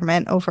down the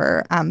government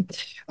over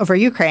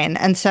Ukraine.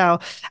 And so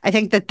I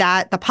think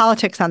that the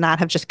politics on that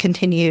have just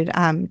continued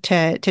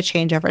to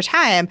change over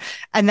time.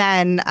 And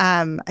then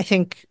I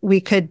think we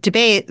could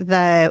debate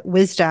the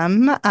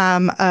wisdom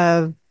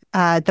of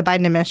the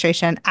Biden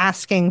administration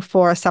asking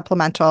for a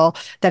supplemental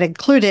that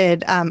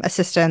included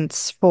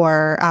assistance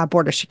for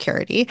border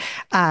security.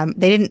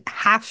 They didn't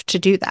have to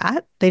do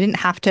that. They didn't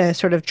have to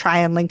sort of try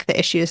and link the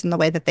issues in the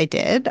way that they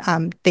did.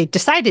 They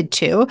decided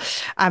to,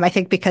 I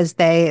think, because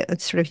they,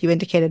 sort of you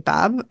indicated,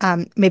 Bob,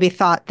 maybe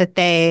thought that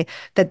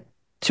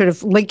sort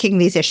of linking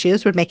these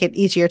issues would make it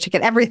easier to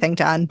get everything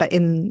done. But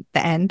in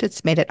the end,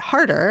 it's made it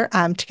harder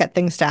to get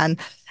things done.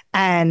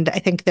 And I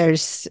think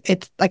it's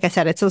like I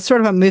said, it's a sort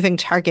of a moving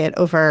target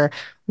over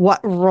what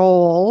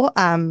role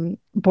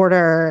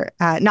border,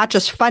 not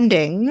just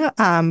funding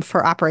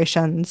for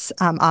operations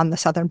on the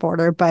southern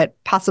border, but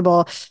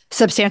possible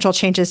substantial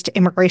changes to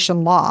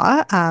immigration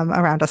law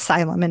around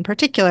asylum in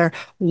particular,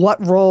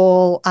 what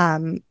role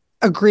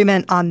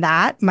agreement on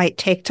that might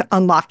take to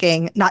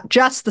unlocking not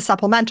just the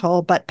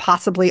supplemental, but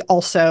possibly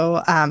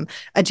also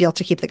a deal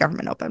to keep the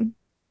government open.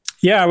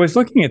 Yeah, I was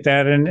looking at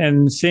that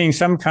and seeing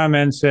some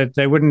comments that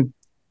they wouldn't,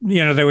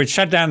 they would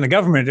shut down the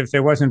government if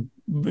there wasn't,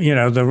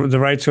 the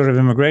right sort of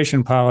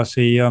immigration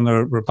policy on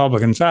the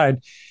Republican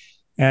side.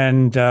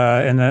 And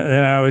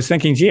I was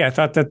thinking, gee, I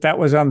thought that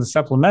was on the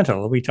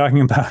supplemental. Are we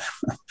talking about?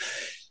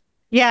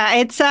 Yeah,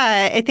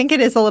 I think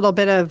it is a little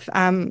bit of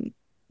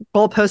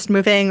goalpost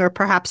moving, or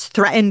perhaps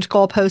threatened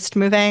goalpost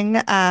moving.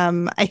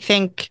 I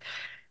think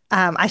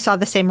I saw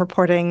the same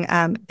reporting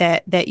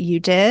that you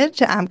did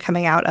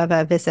coming out of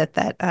a visit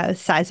that a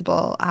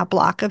sizable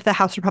block of the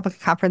House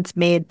Republican Conference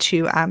made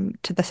to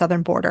the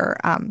southern border.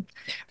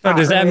 So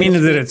does that mean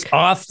that it's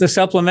off the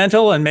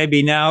supplemental and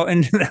maybe now?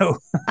 And no.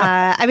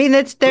 I mean,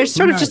 there's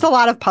sort of just a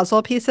lot of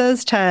puzzle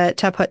pieces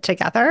to put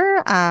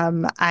together.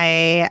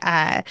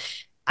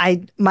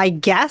 My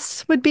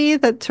guess would be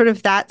that sort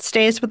of that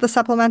stays with the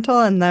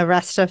supplemental, and the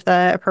rest of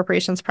the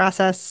appropriations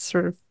process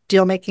sort of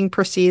deal-making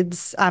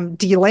proceeds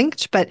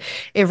delinked, but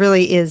it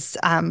really is,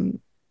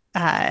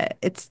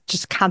 it's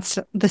just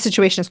constant. The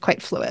situation is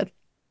quite fluid.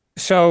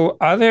 So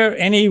are there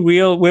any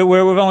real, we've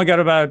only got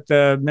about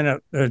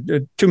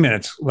 2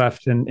 minutes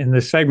left in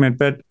this segment,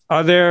 but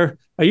are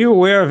you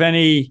aware of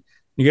any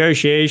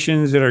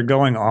negotiations that are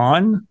going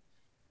on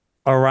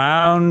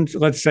around,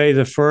 let's say,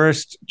 the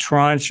first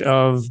tranche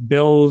of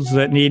bills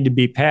that need to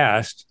be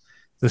passed,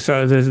 the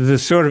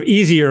sort of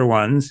easier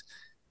ones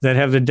that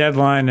have the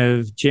deadline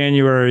of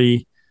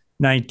January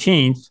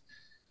 19th?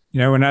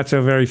 We're not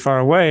so very far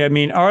away. I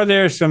mean, are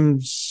there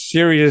some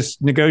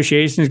serious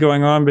negotiations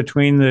going on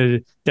between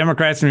the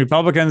Democrats and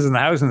Republicans in the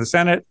House and the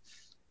Senate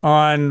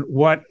on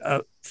what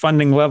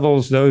funding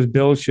levels those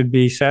bills should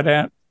be set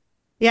at?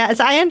 Yeah,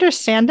 as I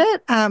understand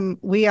it,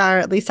 we are,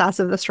 at least as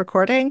of this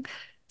recording,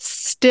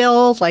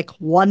 still like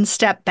one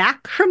step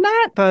back from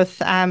that. Both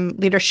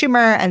Leader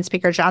Schumer and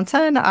Speaker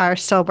Johnson are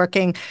still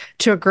working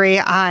to agree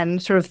on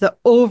sort of the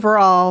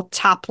overall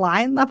top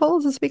line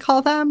levels, as we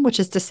call them, which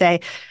is to say,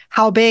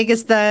 how big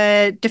is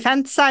the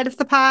defense side of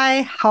the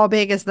pie? How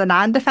big is the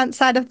non-defense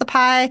side of the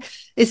pie?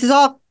 This is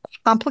all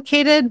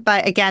complicated by,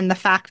 again, the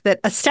fact that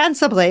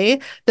ostensibly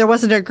there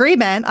was an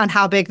agreement on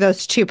how big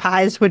those two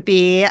pies would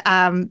be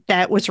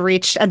that was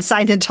reached and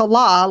signed into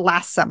law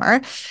last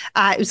summer.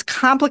 It was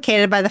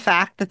complicated by the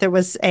fact that there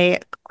was a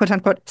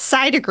quote-unquote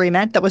side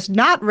agreement that was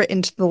not written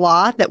into the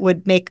law that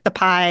would make the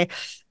pies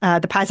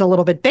a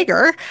little bit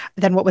bigger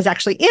than what was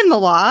actually in the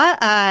law.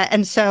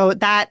 And so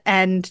that,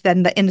 and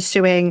then the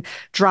ensuing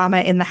drama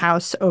in the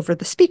House over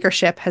the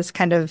speakership has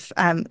kind of,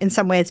 in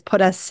some ways,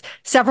 put us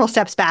several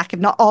steps back, if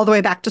not all the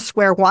way back to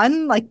square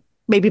one, like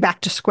maybe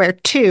back to square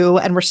two.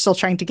 And we're still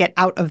trying to get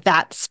out of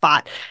that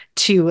spot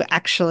to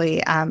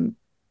actually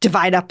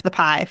divide up the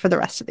pie for the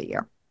rest of the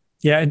year.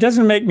 Yeah, it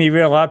doesn't make me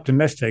real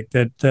optimistic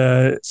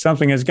that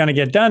something is going to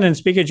get done. And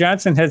Speaker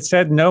Johnson had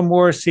said no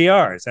more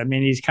CRs. I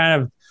mean, he's kind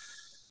of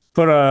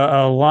put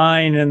a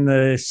line in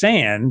the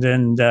sand,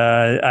 and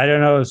I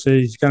don't know if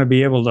he's going to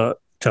be able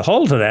to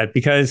hold to that,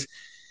 because,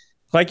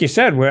 like you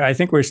said, I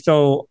think we're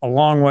still a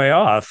long way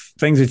off.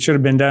 Things that should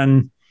have been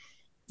done,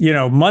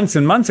 months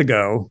and months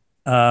ago,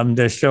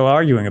 they're still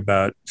arguing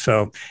about.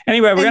 So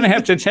anyway, we're going to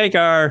have to take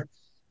our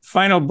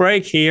final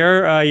break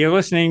here. You're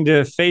listening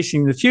to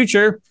Facing the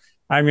Future.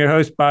 I'm your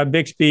host, Bob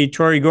Bixby.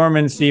 Tori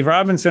Gorman, Steve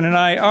Robinson, and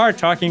I are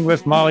talking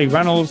with Molly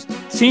Reynolds,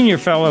 Senior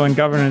Fellow in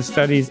Governance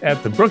Studies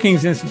at the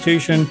Brookings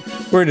Institution.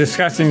 We're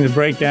discussing the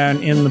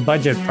breakdown in the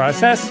budget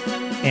process,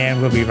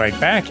 and we'll be right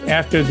back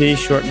after these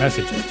short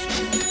messages.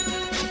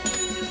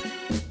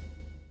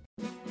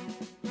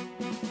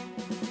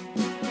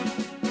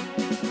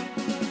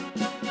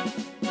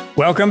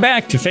 Welcome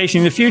back to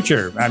Facing the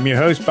Future. I'm your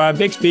host, Bob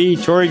Bixby.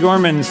 Tori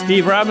Gorman,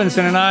 Steve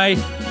Robinson, and I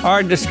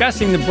are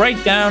discussing the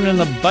breakdown in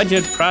the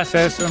budget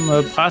process and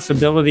the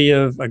possibility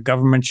of a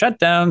government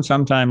shutdown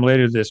sometime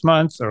later this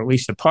month, or at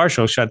least a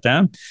partial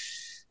shutdown.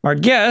 Our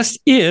guest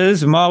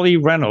is Molly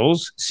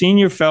Reynolds,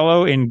 Senior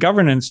Fellow in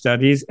Governance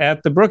Studies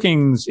at the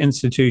Brookings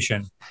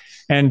Institution.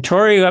 And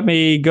Tori, let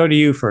me go to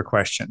you for a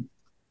question.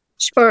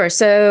 Sure.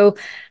 So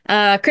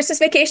Christmas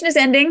vacation is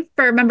ending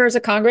for members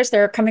of Congress.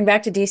 They're coming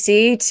back to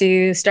D.C.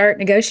 to start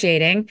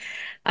negotiating.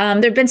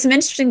 There have been some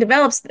interesting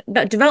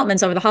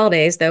developments over the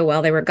holidays, though,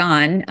 while they were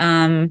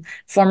gone.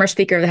 Former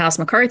Speaker of the House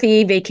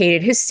McCarthy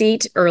vacated his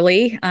seat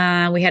early.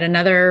 We had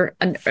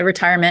a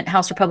retirement.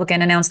 House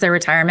Republican announced their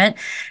retirement.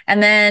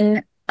 And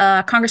then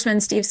Congressman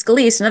Steve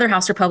Scalise, another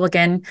House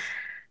Republican,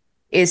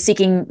 is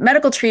seeking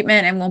medical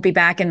treatment and won't be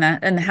back in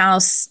the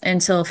House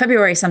until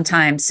February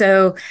sometime.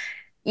 So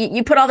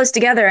you put all this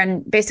together,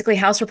 and basically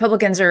House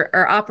Republicans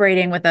are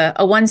operating with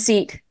a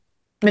one-seat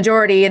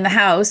majority in the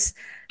House.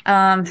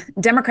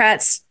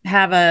 Democrats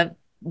have a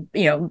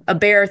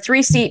bare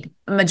three-seat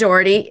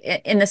majority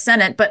in the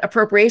Senate, but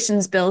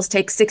appropriations bills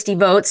take 60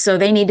 votes, so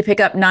they need to pick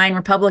up 9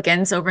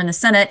 Republicans over in the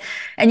Senate.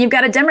 And you've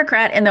got a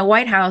Democrat in the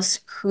White House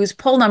whose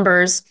poll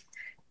numbers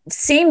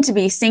seem to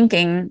be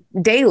sinking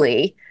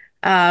daily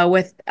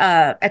with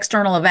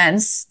external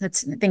events,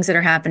 that's things that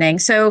are happening.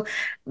 So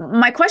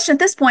my question at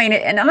this point,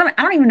 and I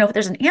don't even know if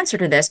there's an answer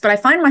to this, but I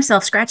find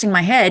myself scratching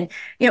my head,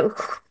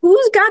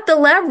 who's got the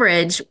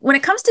leverage when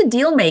it comes to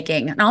deal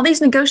making and all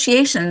these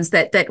negotiations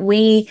that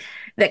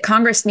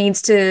Congress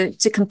needs to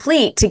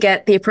complete to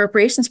get the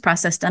appropriations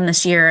process done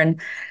this year,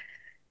 and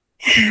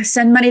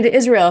send money to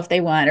Israel if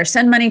they want, or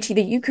send money to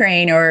the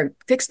Ukraine, or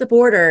fix the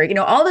border.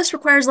 All this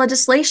requires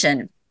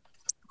legislation.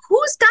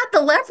 Who's got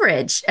the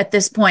leverage at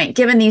this point,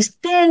 given these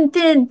thin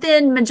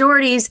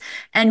majorities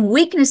and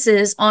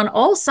weaknesses on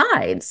all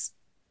sides?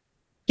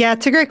 Yeah,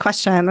 it's a great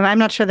question, and I'm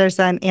not sure there's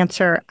an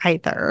answer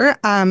either.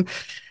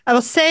 I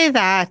will say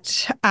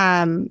that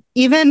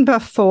even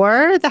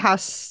before the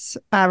House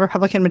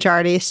Republican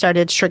majority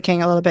started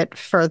shrinking a little bit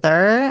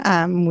further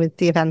with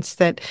the events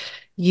that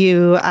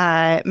you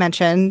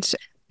mentioned,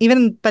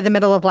 even by the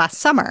middle of last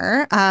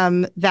summer,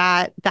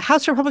 that the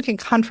House Republican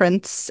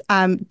Conference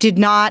did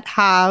not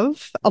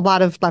have a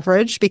lot of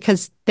leverage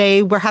because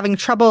they were having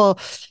trouble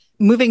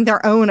moving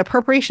their own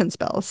appropriations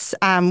bills.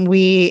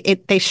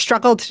 They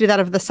struggled to do that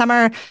over the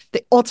summer.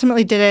 They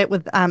ultimately did it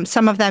with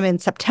some of them in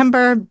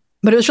September,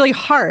 but it was really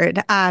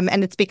hard.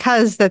 And it's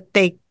because that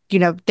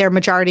their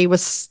majority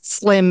was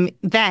slim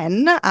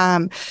then,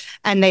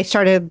 and they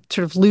started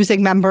sort of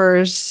losing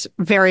members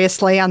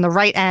variously on the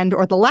right end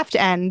or the left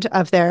end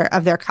of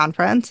their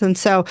conference. And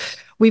so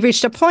we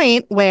reached a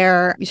point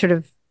where you sort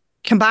of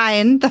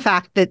combine the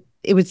fact that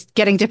it was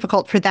getting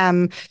difficult for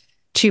them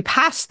to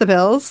pass the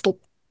bills,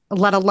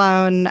 let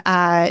alone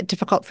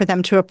difficult for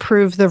them to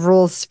approve the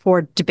rules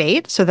for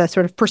debate. So the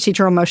sort of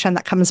procedural motion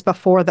that comes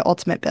before the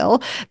ultimate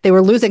bill, they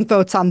were losing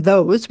votes on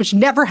those, which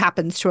never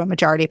happens to a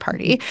majority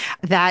party.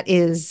 That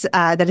is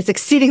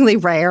exceedingly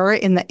rare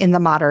in the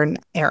modern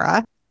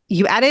era.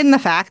 You add in the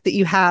fact that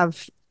you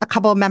have a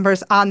couple of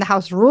members on the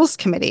House Rules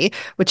Committee,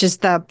 which is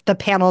the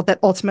panel that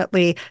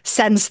ultimately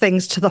sends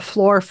things to the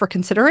floor for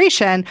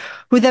consideration,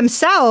 who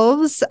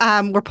themselves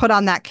were put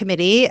on that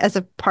committee as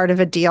a part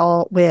of a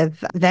deal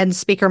with then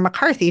Speaker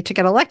McCarthy to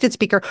get elected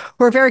Speaker,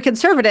 who are very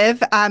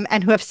conservative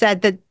and who have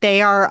said that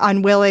they are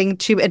unwilling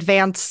to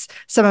advance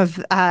some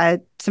of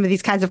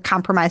these kinds of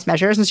compromise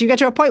measures. And so you get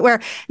to a point where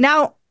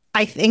now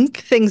I think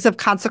things of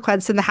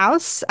consequence in the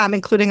House,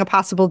 including a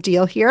possible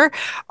deal here,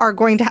 are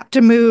going to have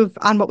to move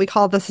on what we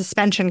call the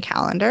suspension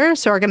calendar.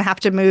 So we're going to have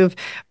to move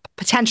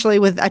potentially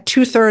with a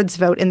 2/3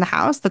 vote in the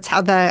House. That's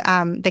how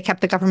they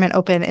kept the government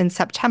open in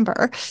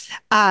September.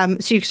 So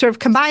you sort of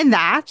combine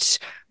that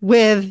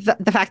with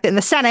the fact that in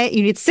the Senate,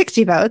 you need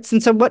 60 votes.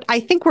 And so what I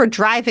think we're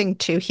driving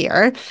to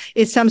here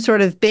is some sort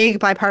of big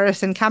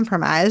bipartisan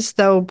compromise,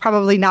 though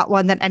probably not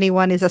one that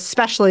anyone is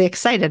especially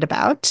excited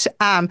about.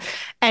 And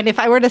if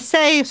I were to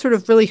say sort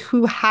of really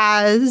who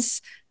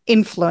has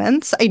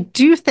influence, I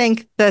do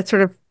think the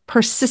sort of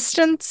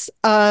persistence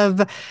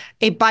of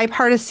a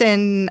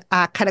bipartisan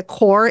kind of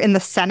core in the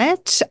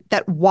Senate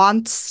that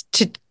wants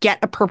to get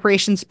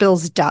appropriations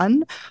bills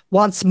done,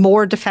 wants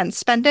more defense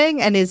spending,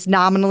 and is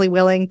nominally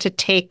willing to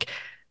take,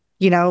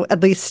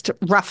 at least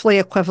roughly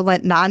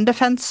equivalent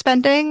non-defense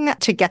spending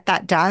to get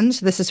that done.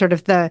 So this is sort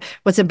of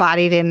what's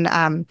embodied in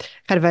kind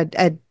of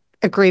a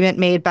agreement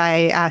made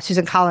by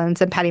Susan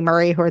Collins and Patty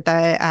Murray, who are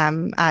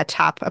the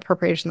top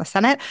appropriators in the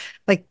Senate.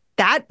 Like,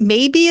 that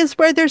maybe is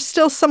where there's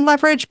still some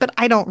leverage, but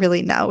I don't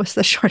really know is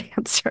the short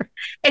answer.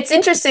 It's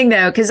interesting,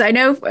 though, because I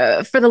know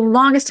for the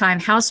longest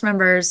time, House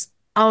members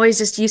always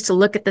just used to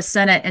look at the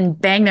Senate and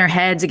bang their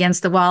heads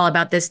against the wall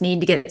about this need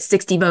to get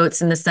 60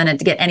 votes in the Senate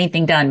to get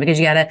anything done, because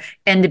you got to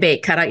end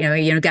debate, cut out,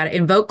 got to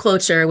invoke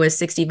cloture with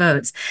 60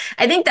 votes.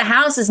 I think the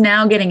House is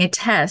now getting a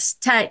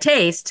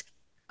taste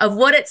of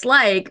what it's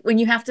like when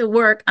you have to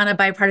work on a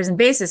bipartisan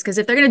basis, because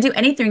if they're going to do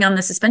anything on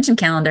the suspension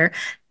calendar,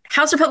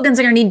 House Republicans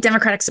are going to need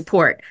Democratic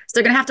support. So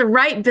they're going to have to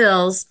write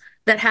bills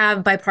that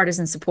have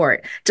bipartisan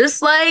support,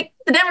 just like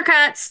the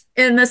Democrats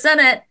in the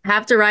Senate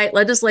have to write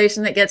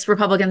legislation that gets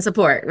Republican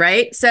support,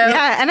 right? So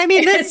yeah, and I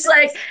mean, it's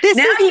like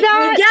now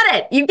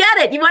you get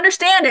it, you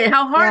understand it,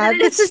 how hard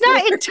it is. This is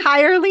not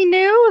entirely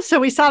new.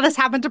 So we saw this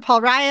happen to Paul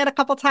Ryan a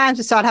couple times.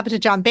 We saw it happen to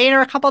John Boehner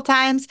a couple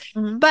times.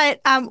 Mm-hmm.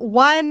 But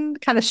one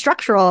kind of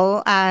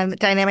structural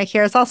dynamic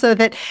here is also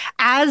that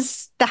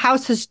as the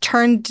House has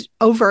turned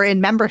over in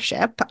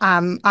membership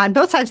on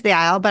both sides of the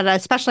aisle, but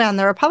especially on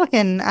the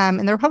Republican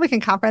in the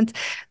Republican conference,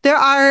 there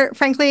are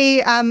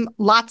frankly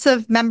lots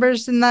of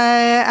members in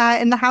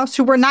the House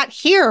who were not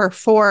here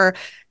for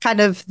kind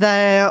of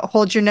the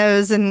hold your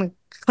nose and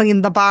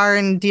clean the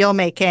barn deal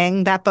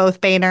making that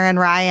both Boehner and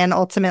Ryan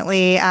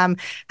ultimately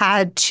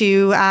had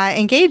to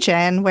engage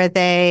in, where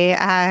they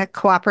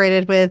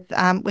cooperated with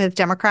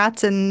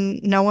Democrats, and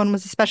no one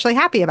was especially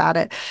happy about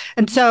it.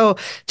 And so,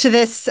 to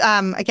this,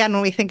 again,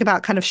 when we think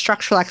about kind of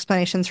structural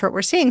explanations for what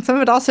we're seeing, some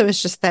of it also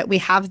is just that we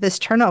have this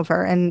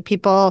turnover, and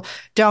people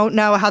don't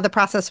know how the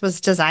process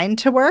was designed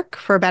to work,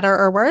 for better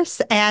or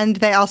worse, and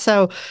they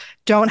also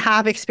don't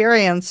have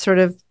experience sort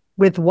of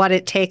with what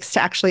it takes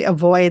to actually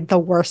avoid the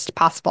worst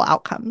possible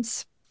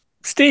outcomes.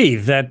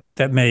 Steve, that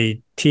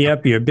may tee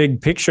up your big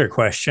picture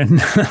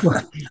question.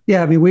 Well,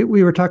 yeah, I mean,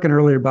 we were talking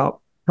earlier about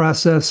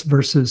process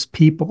versus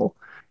people.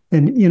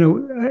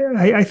 And,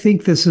 I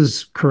think this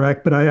is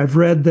correct, but I've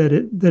read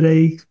that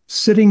a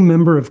sitting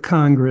member of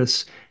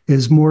Congress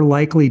is more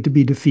likely to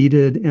be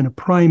defeated in a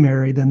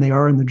primary than they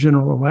are in the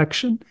general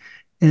election.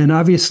 And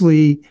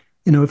obviously,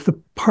 if the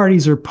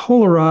parties are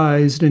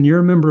polarized and you're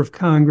a member of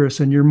Congress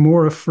and you're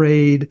more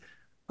afraid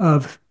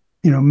of,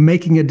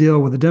 making a deal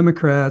with the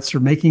Democrats or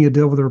making a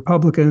deal with the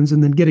Republicans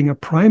and then getting a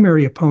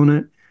primary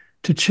opponent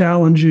to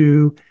challenge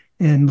you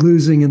and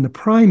losing in the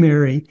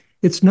primary,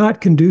 it's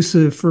not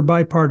conducive for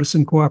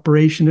bipartisan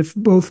cooperation if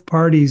both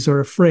parties are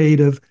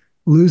afraid of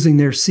losing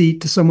their seat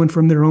to someone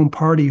from their own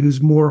party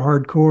who's more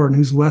hardcore and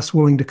who's less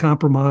willing to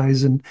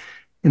compromise. And,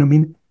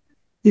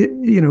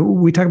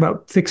 we talk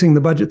about fixing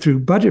the budget through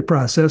budget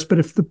process, but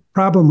if the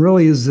problem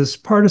really is this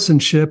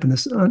partisanship and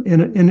this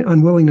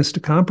unwillingness to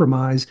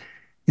compromise,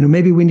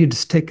 maybe we need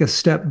to take a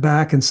step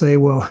back and say,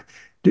 well,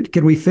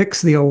 can we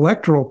fix the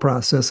electoral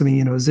process? I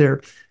mean, is there,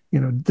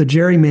 the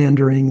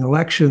gerrymandering,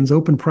 elections,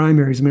 open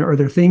primaries? I mean, are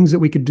there things that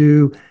we could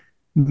do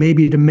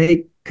maybe to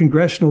make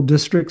congressional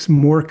districts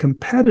more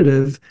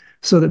competitive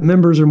so that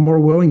members are more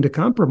willing to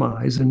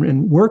compromise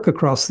and work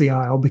across the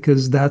aisle,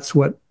 because that's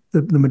what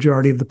the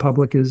majority of the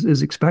public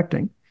is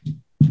expecting?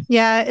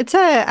 Yeah, it's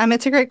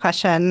a great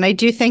question. I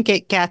do think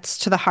it gets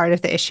to the heart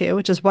of the issue,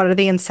 which is what are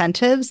the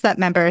incentives that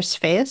members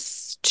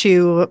face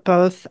to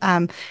both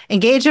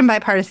engage in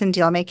bipartisan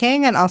deal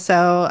making and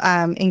also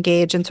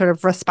engage in sort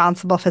of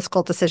responsible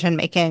fiscal decision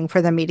making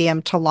for the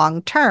medium to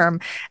long term.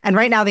 And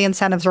right now, the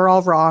incentives are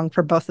all wrong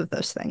for both of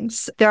those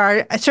things. There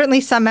are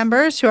certainly some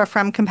members who are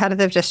from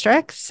competitive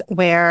districts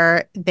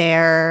where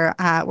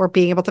we're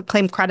being able to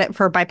claim credit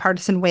for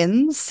bipartisan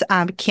wins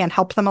can't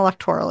help them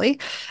electorally.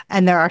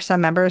 And there are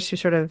some members who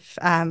sort of,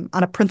 on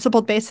a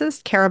principled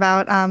basis, care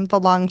about the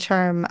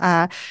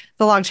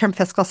long-term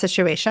fiscal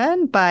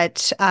situation,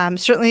 but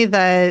certainly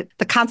the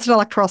constant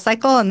electoral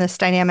cycle and this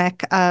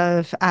dynamic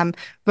of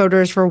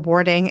voters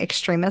rewarding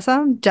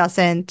extremism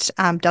doesn't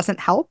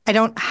help. I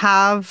don't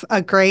have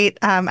great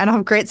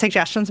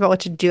suggestions about what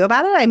to do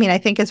about it. I mean, I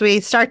think as we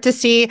start to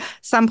see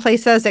some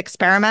places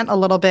experiment a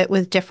little bit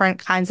with different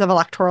kinds of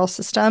electoral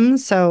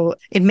systems. So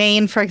in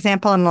Maine, for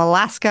example, and in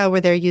Alaska,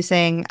 where they're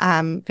using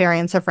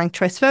variants of ranked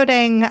choice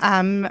voting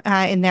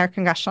in their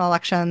congressional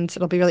elections,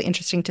 it'll be really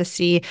interesting to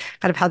see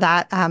kind of how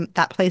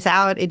that plays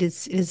out. It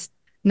is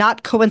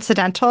not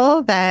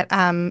coincidental that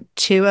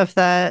two of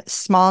the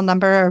small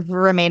number of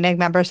remaining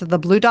members of the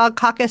Blue Dog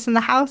Caucus in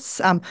the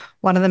House,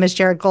 one of them is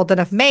Jared Golden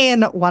of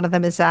Maine, one of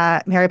them is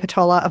Mary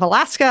Patola of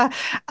Alaska.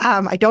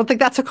 I don't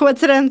think that's a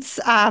coincidence.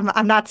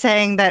 I'm not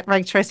saying that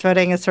ranked choice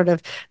voting is sort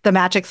of the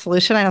magic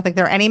solution. I don't think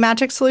there are any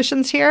magic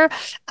solutions here.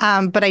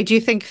 But I do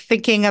think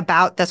thinking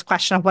about this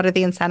question of what are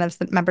the incentives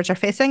that members are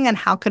facing and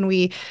how can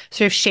we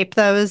sort of shape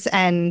those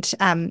and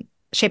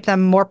shape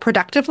them more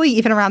productively,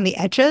 even around the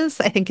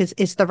edges, I think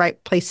is the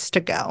right place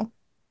to go.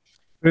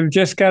 We've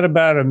just got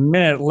about a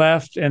minute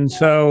left, and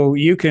so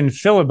you can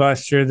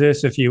filibuster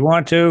this if you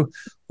want to.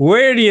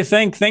 Where do you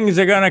think things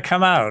are going to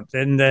come out?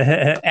 And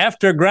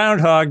after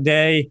Groundhog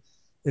Day,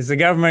 is the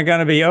government going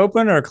to be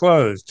open or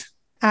closed?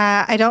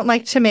 I don't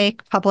like to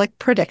make public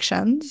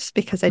predictions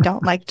because I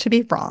don't like to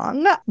be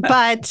wrong.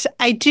 But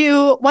I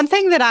do. One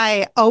thing that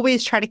I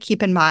always try to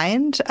keep in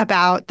mind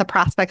about the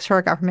prospects for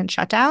a government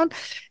shutdown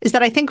is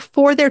that I think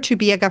for there to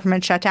be a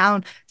government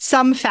shutdown,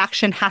 some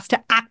faction has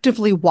to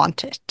actively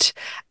want it.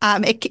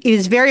 It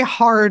is very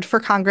hard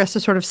for Congress to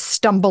sort of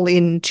stumble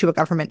into a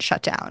government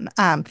shutdown.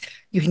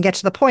 You can get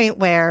to the point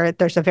where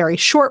there's a very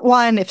short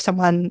one. If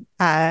someone,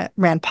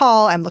 Rand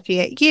Paul, I'm looking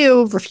at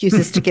you,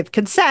 refuses to give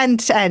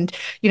consent and,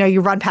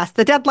 you run past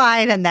the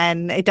deadline and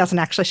then it doesn't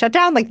actually shut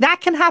down, like that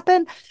can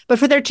happen. But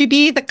for there to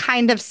be the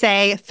kind of,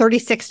 say,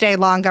 36-day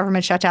long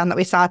government shutdown that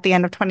we saw at the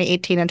end of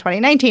 2018 and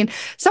 2019,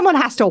 someone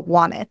has to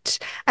want it.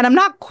 And I'm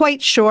not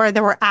quite sure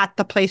that we're at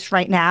the place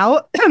right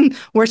now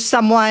where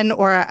someone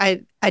or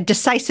a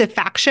decisive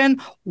faction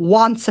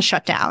wants a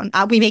shutdown.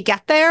 We may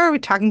get there. We were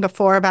talking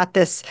before about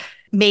this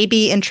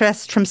maybe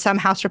interest from some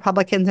House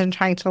Republicans in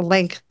trying to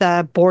link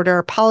the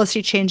border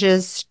policy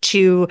changes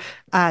to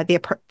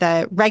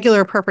the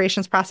regular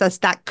appropriations process.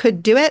 That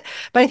could do it.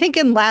 But I think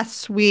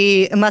unless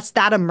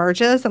that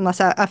emerges, unless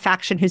a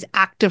faction who's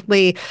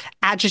actively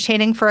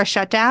agitating for a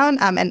shutdown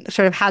and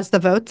sort of has the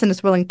votes and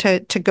is willing to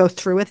go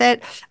through with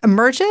it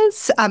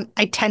emerges,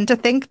 I tend to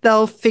think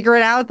they'll figure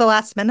it out at the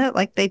last minute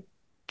like they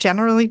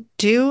generally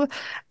do.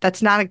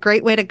 That's not a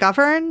great way to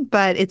govern,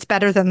 but it's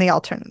better than the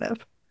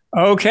alternative.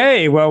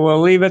 Okay, well,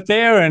 we'll leave it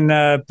there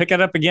and pick it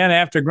up again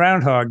after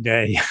Groundhog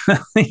Day.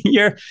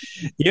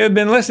 You've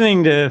been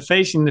listening to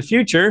Facing the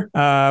Future.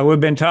 We've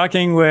been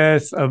talking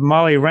with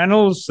Molly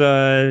Reynolds,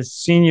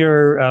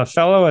 Senior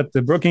Fellow at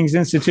the Brookings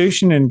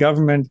Institution in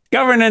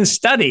Governance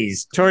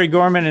Studies. Tori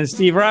Gorman and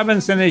Steve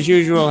Robinson, as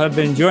usual, have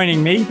been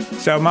joining me.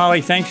 So,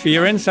 Molly, thanks for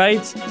your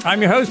insights.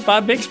 I'm your host,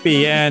 Bob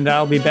Bixby, and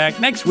I'll be back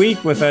next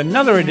week with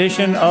another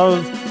edition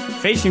of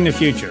Facing the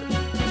Future.